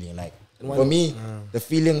that feeling. Like, for me, the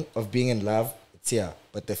feeling of being in love, it's here.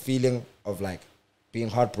 But the feeling of like being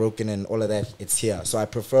heartbroken and all of that, it's here. So I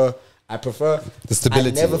prefer the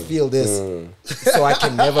stability. I never feel this, so I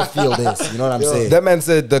can never feel this. You know what I'm saying? That man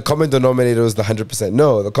said the common denominator was the 100%.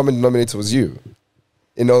 No, the common denominator was you.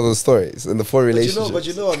 In all those stories, in the 4 relationships. But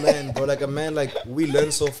you know a man, bro, like a man, like we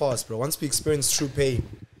learn so fast, bro. Once we experience true pain,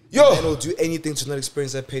 Yo, man will do anything to not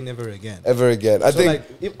experience that pain ever again. Ever again. I think like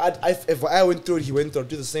if I went through it, he went through it, I'd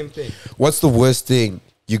do the same thing. What's the worst thing?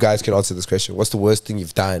 You guys can answer this question. What's the worst thing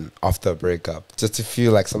you've done after a breakup? Just to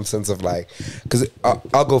feel like some sense of like, because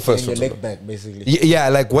I'll go first. Your leg back, basically. Yeah,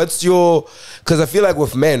 like what's your? Because I feel like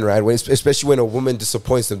with men, right? Especially when a woman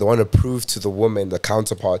disappoints them, they want to prove to the woman, the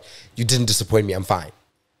counterpart, you didn't disappoint me. I'm fine.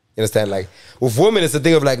 You understand? Like, with women, it's the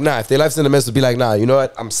thing of like, nah, if their life's in a mess, to be like, nah, you know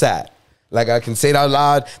what? I'm sad. Like, I can say it out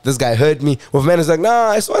loud. This guy hurt me. With men, it's like,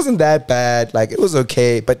 nah, it wasn't that bad. Like, it was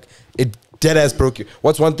okay, but it dead ass broke you.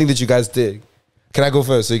 What's one thing that you guys did? Can I go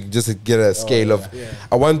first so you can just get a scale of? Yeah.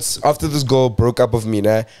 I once, after this girl broke up with me,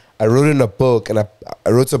 nah, I wrote in a book, and I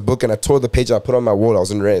wrote a book, and I tore the page I put on my wall. I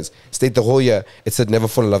was in res. Stayed the whole year. It said, never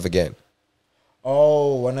fall in love again.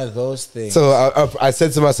 Oh, one of those things. So I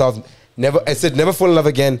said to myself, I said, never fall in love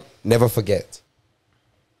again, never forget.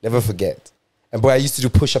 Never forget. And boy, I used to do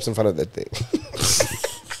push-ups in front of that thing.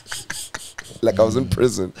 Like I was in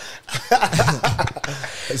prison.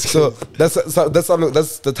 So that's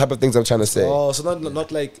the type of things I'm trying to say. Oh, so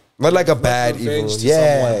not like a bad evil.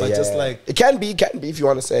 Yeah, someone, but just like it can be if you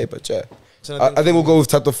want to say, but yeah. I think we'll go with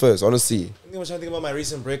Thato first. I want to see. I was trying to think about my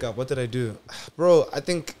recent breakup. What did I do? Bro, I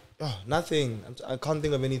think nothing. I can't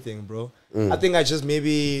think of anything, bro. I think I just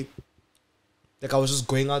maybe like I was just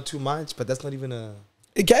going out too much, but that's not even a.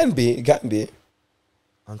 It can be.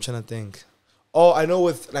 I'm trying to think. Oh, I know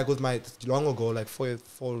with my long ago, like four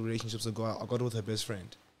relationships ago, I got with her best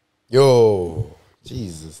friend. Yo,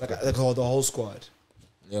 Jesus. Like the whole squad.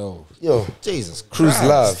 Yo, Jesus. Cruise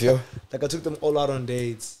love, yo. Like I took them all out on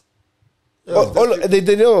dates.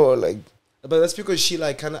 They know, like. But that's because she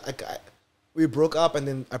like kind of we broke up and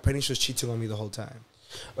then apparently she was cheating on me the whole time.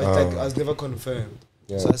 But like I was never confirmed.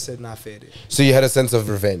 Yeah. So I said, nah, fair. So you had a sense of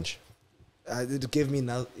revenge. It gave me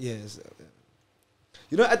now, yes.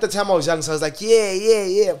 You know, at the time I was young, so I was like, yeah.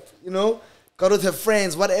 You know, got with her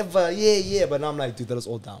friends, whatever, yeah. But now I'm like, dude, that was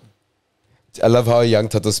all down. I love how young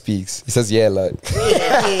Thato speaks. He says, yeah, like.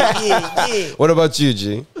 Yeah. What about you,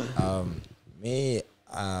 G? Me,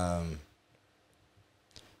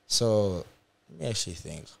 so let me actually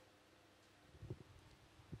think.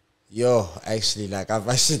 Yo, actually, like I've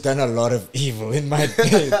actually done a lot of evil in my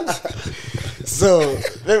day. So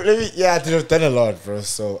let me, I did have done a lot, bro.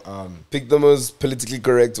 So pick the most politically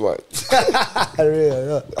correct one.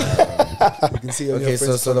 You can see. Okay,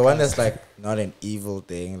 so the one that's like not an evil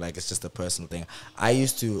thing, like it's just a personal thing. I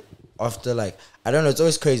used to after like I don't know, it's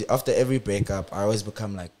always crazy. After every breakup, I always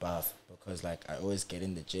become like buff because like I always get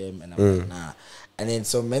in the gym and I'm like nah. And then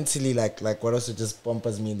so mentally like what also just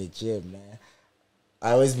bumpers me in the gym, man.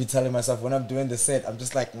 I always be telling myself when I'm doing the set, I'm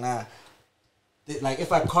just like, nah, like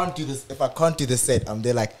if I can't do the set, I'm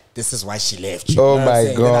there like, this is why she left. You Oh know what I'm my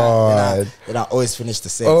saying? God. Then I always finish the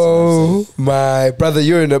set. Oh my brother,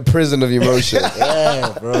 you're in a prison of emotion.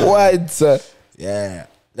 Yeah, bro. What? Yeah,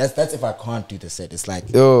 that's if I can't do the set. It's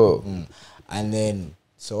like, Yo. And then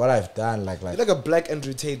so what I've done, like You're like a black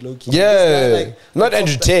Andrew Tate, low key. Yeah, not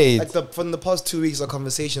Andrew Tate. Like from the past 2 weeks of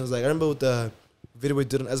conversations, like I remember with the video we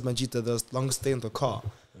did on Asmajita, the long stay in the car.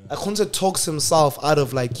 Like Khonsa talks himself out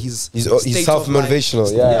of like his he's self-motivational,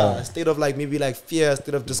 like, yeah. State of like maybe like fear,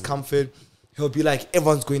 state of discomfort. He'll be like,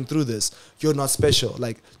 everyone's going through this. You're not special.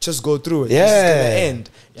 Like, just go through it. Yeah. This is gonna end.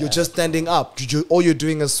 You're just standing up. All you're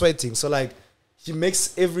doing is sweating. So like, he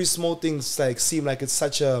makes every small thing like seem like it's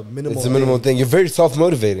such a minimal. It's a minimal thing. You're very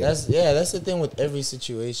self-motivated. that's the thing with every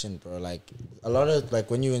situation, bro. Like a lot of like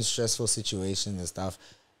when you're in stressful situations and stuff,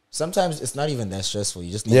 sometimes it's not even that stressful.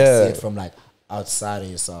 You just need to see it from like outside of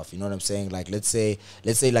yourself. You know what I'm saying? Like let's say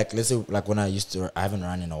like when I haven't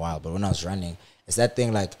run in a while, but when I was running, it's that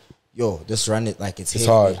thing like, yo, this run it like it's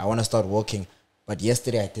hard. I want to start walking, but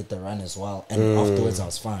yesterday I did the run as well, and afterwards I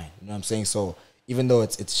was fine. You know what I'm saying? So even though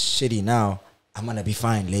it's shitty now, I'm gonna be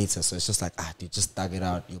fine later. So it's just like, dude, just thug it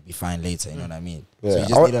out. You'll be fine later. You know what I mean? Yeah. So you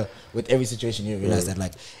just need to, with every situation, you realize that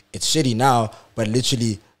like it's shitty now, but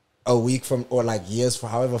literally a week from, or like years for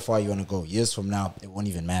however far you want to go, years from now, it won't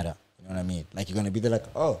even matter. You know what I mean? Like you're gonna be there like,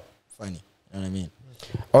 oh, funny. You know what I mean?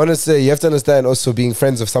 I want to say, you have to understand also being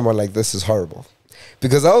friends with someone like this is horrible.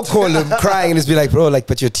 Because I'll call him crying and just be like, bro, like,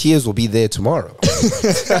 but your tears will be there tomorrow.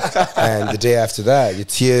 And the day after that, your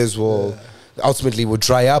tears will ultimately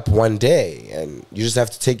dry up one day. And you just have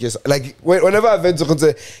to take your... Like, whenever I've been to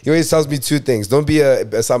Khonsa, he always tells me two things. Don't be a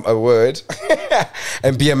word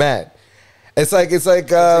and be a man. It's like he's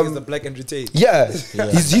the black Andrew Tate. Yeah.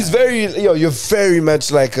 He's very... you're very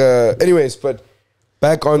much like... anyways, but...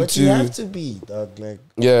 Back on But to... you have to be, dog. Like,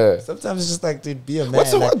 yeah. sometimes it's just like, dude, be a man.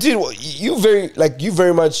 Dude, you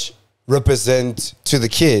very much represent to the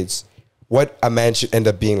kids what a man should end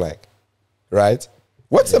up being like, right?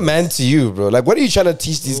 What's a man to you, bro? Like, what are you trying to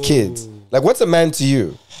teach these kids? Like, what's a man to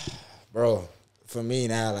you? Bro, for me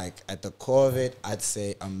now, like, at the core of it, I'd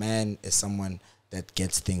say a man is someone that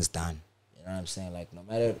gets things done. You know what I'm saying? Like, no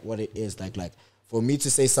matter what it is, like for me to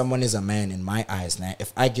say someone is a man in my eyes, now,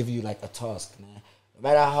 if I give you, like, a task, now, no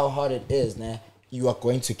matter how hard it is, nah, you are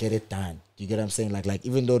going to get it done. Do you get what I'm saying? Like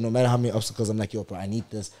even though no matter how many obstacles, I'm like, yo, bro, I need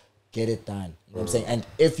this, get it done. You know what I'm saying? And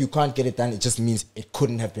if you can't get it done, it just means it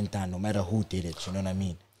couldn't have been done, no matter who did it. You know what I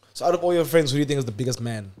mean? So out of all your friends, who do you think is the biggest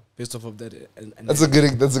man based off of that? And That's a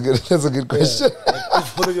good question.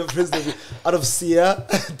 Like, one of your friends, out of Sia,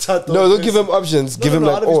 Thato. No, don't give him options. Give him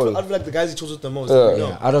like all. Out of like the guys he chose with the most.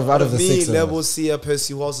 Out of the me, six of Level, us. Sia,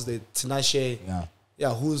 Percy, who else is there? Tinashe.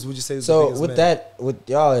 Yeah, would you say is the So biggest with man? that, with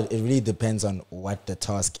y'all, it really depends on what the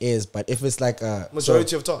task is. But if it's like a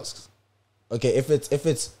Majority of tasks. Okay,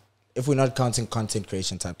 if we're not counting content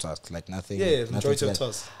creation type tasks, like nothing. Yeah, nothing majority of that,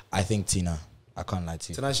 tasks. I think Tina. I can't lie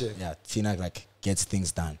to you. Tinashe. Yeah, Tina like gets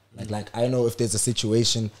things done. Like I know if there's a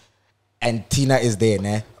situation and Tina is there,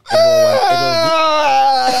 nah.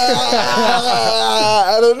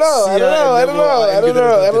 I don't know.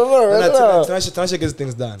 Tinashe gets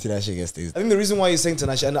things done. Tinashe gets things I done. think the reason why you're saying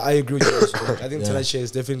Tinashe, and I agree with you also, I think Tinashe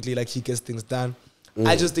is definitely like he gets things done.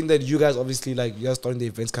 I just think that you guys obviously like you guys starting the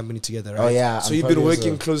events company together, right? Oh yeah. So you've been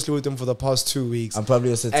working closely with him for the past 2 weeks. I'm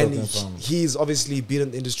probably also and talking from. he's obviously been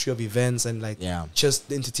in the industry of events and like just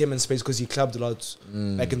the entertainment space because he clubbed a lot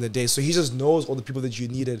back in the day. So he just knows all the people that you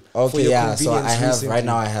needed. For Okay, your yeah. So convenience I have recently. right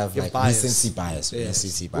now. I have Your like bias. recency bias. Yes.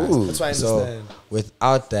 Recency bias. Ooh. That's why I understand. So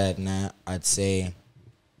without that, nah, I'd say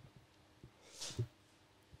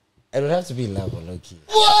it would have to be level, low-key.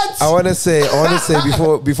 What? I want to say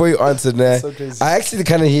before you answer, nah, So crazy. I actually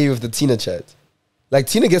kind of hear you with the Tina chat. Like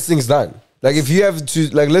Tina gets things done. Like if you have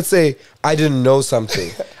to, like let's say I didn't know something,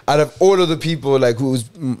 out of all of the people, like who's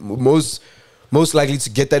most likely to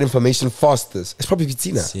get that information fastest, it's probably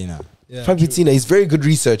Tina. Tina. Yeah, Probably true. He's a very good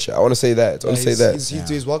researcher. I want to say that. I want to say that.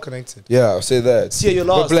 He's well connected. Yeah, I'll say that. See, you're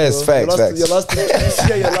lost. God bless. Bro. Facts. You're lost.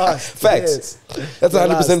 See, you're lost. Facts. Yes. That's You're 100%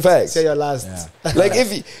 lost. facts. See, you're lost. Yeah. Like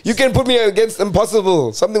if you can put me against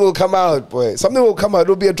impossible, something will come out, boy. Something will come out.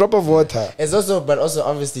 It'll be a drop of water. It's also, but also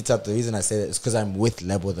obviously, Tap, the reason I say that is because I'm with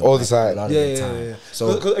Lebo All the time. A lot Yeah, of the yeah, time. yeah.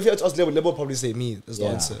 So Because if you had to ask Lebo will probably say me. That's the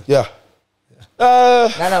Yeah. answer. Yeah.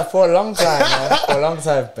 no, for a long time, man. For a long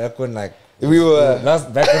time, back when like We were.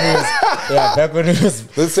 back when he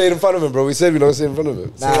was. Let's say it in front of him, bro. We said we don't say it in front of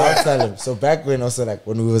him. Nah, I'll tell him. So back when also like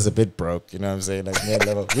when we was a bit broke, you know what I'm saying? Like near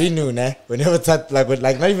level, we knew, nah. We never thought like with,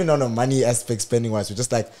 like not even on a money aspect spending wise. We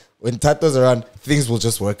just like when Tato's around, things will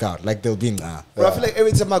just work out. Like they'll be nah. Bro, I feel like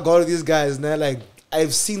every time I go to these guys, nah, like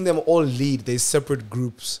I've seen them all lead their separate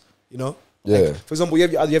groups, you know? Yeah. Like, for example,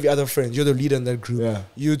 you have your other friends. You're the leader in that group. Yeah.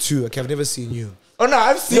 You too. Okay, I've never seen you. Oh no,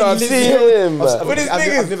 I've seen. I've seen him.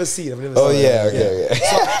 I've never seen. Oh yeah, okay.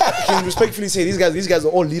 So I can respectfully say these guys are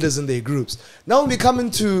all leaders in their groups. Now when we come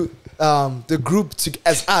into the group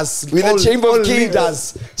as us, We're the Chamber of Kings.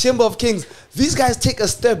 leaders, Chamber of Kings. These guys take a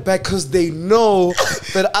step back because they know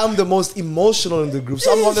that I'm the most emotional in the group.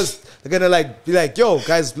 So I'm on this. They're gonna like be like, "Yo,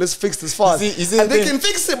 guys, let's fix this fast." You see and the they thing? can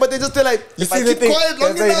fix it, but they just feel like, You if see I the keep thing? quiet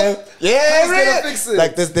long That's like, enough, yeah, who's gonna fix it?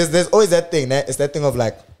 Like there's always that thing. Né? It's that thing of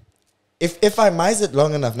like, if I mice it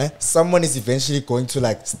long enough, né, someone is eventually going to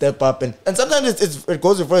like step up and sometimes it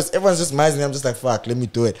goes reverse. Everyone's just mising. I'm just like, fuck, let me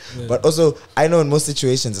do it. Yeah. But also, I know in most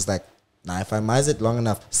situations it's like, nah, if I mice it long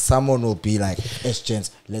enough, someone will be like,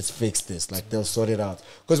 gents, let's fix this. Like they'll sort it out.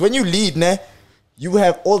 Because when you lead, né, you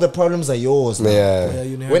have all the problems are yours. Now.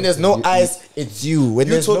 Yeah. When there's no ice, it's you. When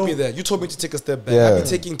You told me that. You told me to take a step back. Yeah. I've been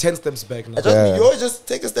taking 10 steps back now. You always just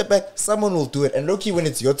take a step back. Someone will do it. And low-key, when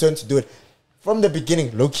it's your turn to do it, from the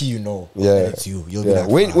beginning, low-key, you know that it's you. You'll be like,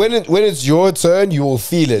 when it's your turn, you will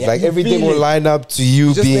feel it. Yeah, like you everything feel will it. line up to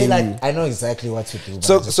you just being. say like, I know exactly what to do. But I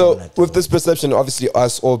So, just so don't like to with do this perception, obviously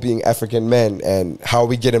us all being African men and how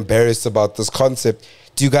we get embarrassed about this concept,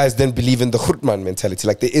 do you guys then believe in the Grootman mentality?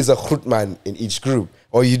 Like there is a Grootman in each group,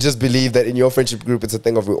 or you just believe that in your friendship group it's a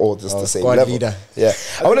thing of we're all just the same squad level? leader. Yeah,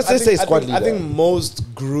 I want to say squad I leader. think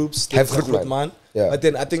most groups Have have Grootman. Grootman. Yeah. But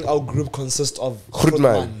then I think our group consists of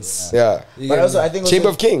Grootman. Grootmans. Yeah. You But get also, me? I think Chamber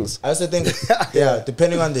also, of Kings. I also think,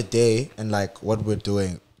 depending on the day and like what we're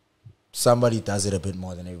doing, somebody does it a bit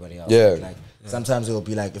more than everybody else. Yeah. Like sometimes it will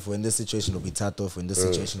be like, if we're in this situation, it'll be Thato. If we're in this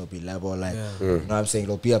situation, it'll be Labo. Like, you know what I'm saying?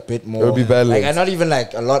 It'll be a bit more. It'll be balanced. Like, and not even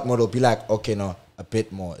like a lot more. It'll be like, okay, no, a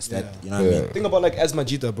bit more. Is that, you know what I mean? Think about like as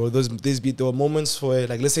Majita, bro. There were moments where,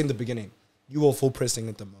 like, let's say in the beginning, you were full pressing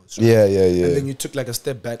it the most. Right? Yeah. And then you took like a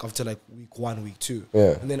step back after like week 1, week 2.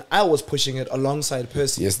 Yeah. And then I was pushing it alongside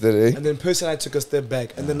Percy. Yesterday. And then Percy and I took a step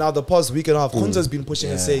back. And then now the past week and a half, Hunza's been pushing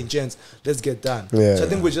and saying, gents, let's get done. Yeah. So I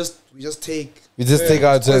think we just take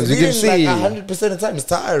our turns. You can Leading see. like 100% of the time is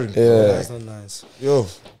tiring. Yeah. That's not nice. Yo.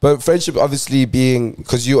 But friendship, obviously, being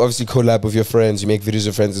because you obviously collab with your friends, you make videos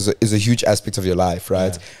with friends, is a huge aspect of your life,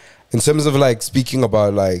 right? In terms of like speaking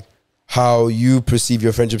about like how you perceive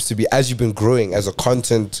your friendships to be as you've been growing, as a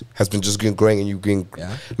content has been just growing and you've been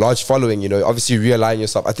large following, you know, obviously you realign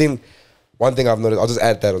yourself. I think one thing I've noticed, I'll just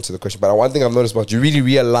add that onto the question, but one thing I've noticed about you really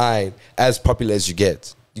realign as popular as you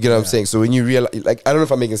get. You get what I'm saying? So when you realize, like, I don't know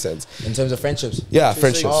if I'm making sense. In terms of friendships. Yeah, So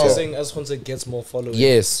friendships. you're yeah. saying as Hunza gets more followers,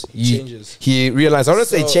 Yes, he changes. He realized. I don't want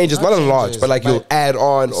to say So, changes, not a lot, changes, but like you'll add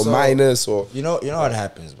on or so- minus or. You know what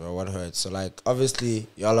happens, bro. What hurts. So like, obviously,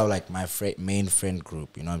 y'all are like my main friend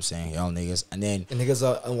group. You know what I'm saying? Y'all niggas, and then And niggas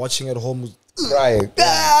are watching at home. Right.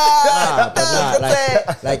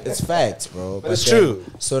 like it's facts, bro. But it's then- true.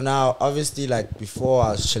 So now, obviously, like before,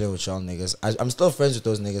 I was chilling with y'all niggas. I'm still friends with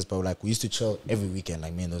those niggas, but like we used to chill every weekend,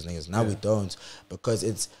 like me and those niggas. Now we don't because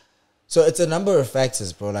it's a number of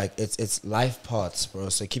factors, bro. Like it's life parts, bro.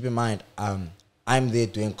 So keep in mind, I'm there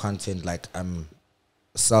doing content, like I'm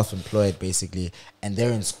self-employed basically, and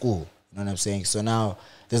they're in school. You know what I'm saying? So now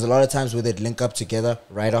there's a lot of times where they'd link up together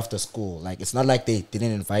right after school. Like it's not like they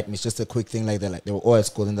didn't invite me. It's just a quick thing. Like they were all at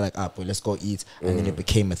school and they're like, boy, let's go eat. And then it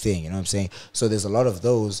became a thing. You know what I'm saying? So there's a lot of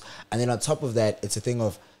those. And then on top of that, it's a thing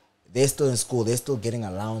of they're still in school. They're still getting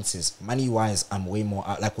allowances. Money-wise, I'm way more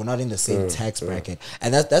out. Like we're not in the same tax bracket.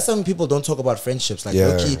 And that's something people don't talk about friendships. Like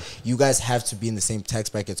low-key, you guys have to be in the same tax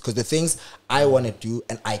brackets. Because the things I want to do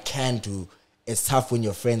and I can do, it's tough when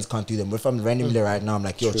your friends can't do them. But if I'm randomly right now, I'm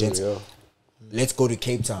like, yo, gents, let's go to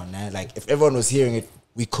Cape Town, man. Like, if everyone was hearing it,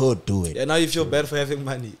 we could do it. Yeah, now you feel bad for having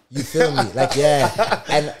money. You feel me? Like, yeah.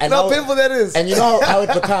 And How painful that is. And you know how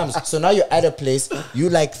it becomes. So now you're at a place, you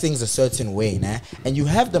like things a certain way, nah? And you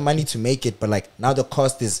have the money to make it, but like now the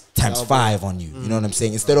cost is times 5 on you. You know what I'm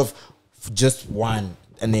saying? Instead of just 1.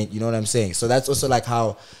 And then, you know what I'm saying? So that's also like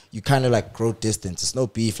how you kind of like grow distance. It's no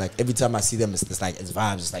beef. Like every time I see them, it's like, it's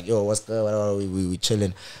vibes. It's like, yo, what's good? Whatever, we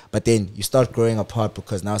chilling. But then you start growing apart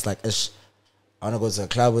because now it's like, I want to go to a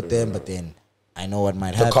club with them, but then I know what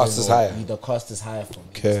might happen. The cost is higher. The cost is higher for me.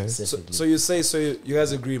 Okay. Specifically. So you say, you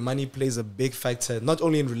guys agree money plays a big factor, not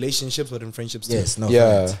only in relationships, but in friendships too? Yes, no.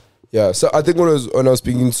 Yeah. fact. Yeah. So I think when I was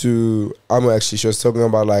speaking to Amo, actually, she was talking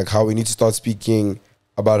about like how we need to start speaking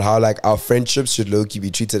about how like our friendships should low-key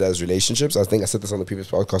be treated as relationships. I think I said this on the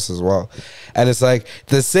previous podcast as well. And it's like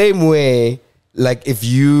the same way, like if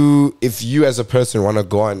you as a person want to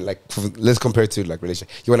go on, like let's compare it to like relation,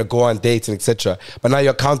 you want to go on dates and etc. But now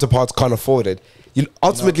your counterparts can't afford it. You're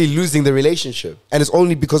ultimately losing the relationship. And it's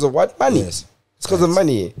only because of what? Money. Yes. It's because of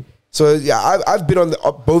money. So yeah, I've been on the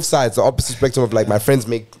both sides, the opposite spectrum of like my friends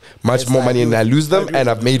make much more money and I lose them, and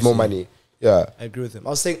I've made more money. Yeah, I agree with him.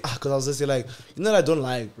 I was saying because I was just saying like, you know what I don't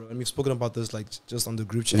like, bro. And we've spoken about this like just on the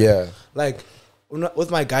group chat. Yeah, like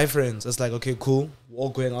with my guy friends, it's like, okay, cool. We're all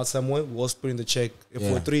going out somewhere. We're all splitting the check. If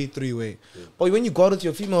we're three-way. But when you go out with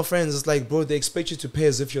your female friends, it's like, bro, they expect you to pay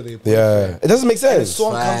as if you're their boyfriend. Yeah, it doesn't make sense. And it's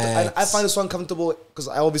so uncomfortable. And I find it so uncomfortable because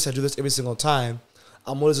I obviously do this every single time.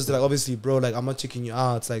 I'm always just like, obviously, bro, like I'm not taking you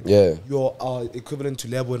out. It's like you're equivalent to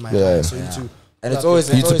level in my eyes. So you need to. And it's always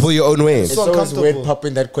you need to pull your own way. It's always weird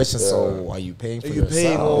popping that question. So are you paying for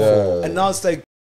yourself? And now it's like,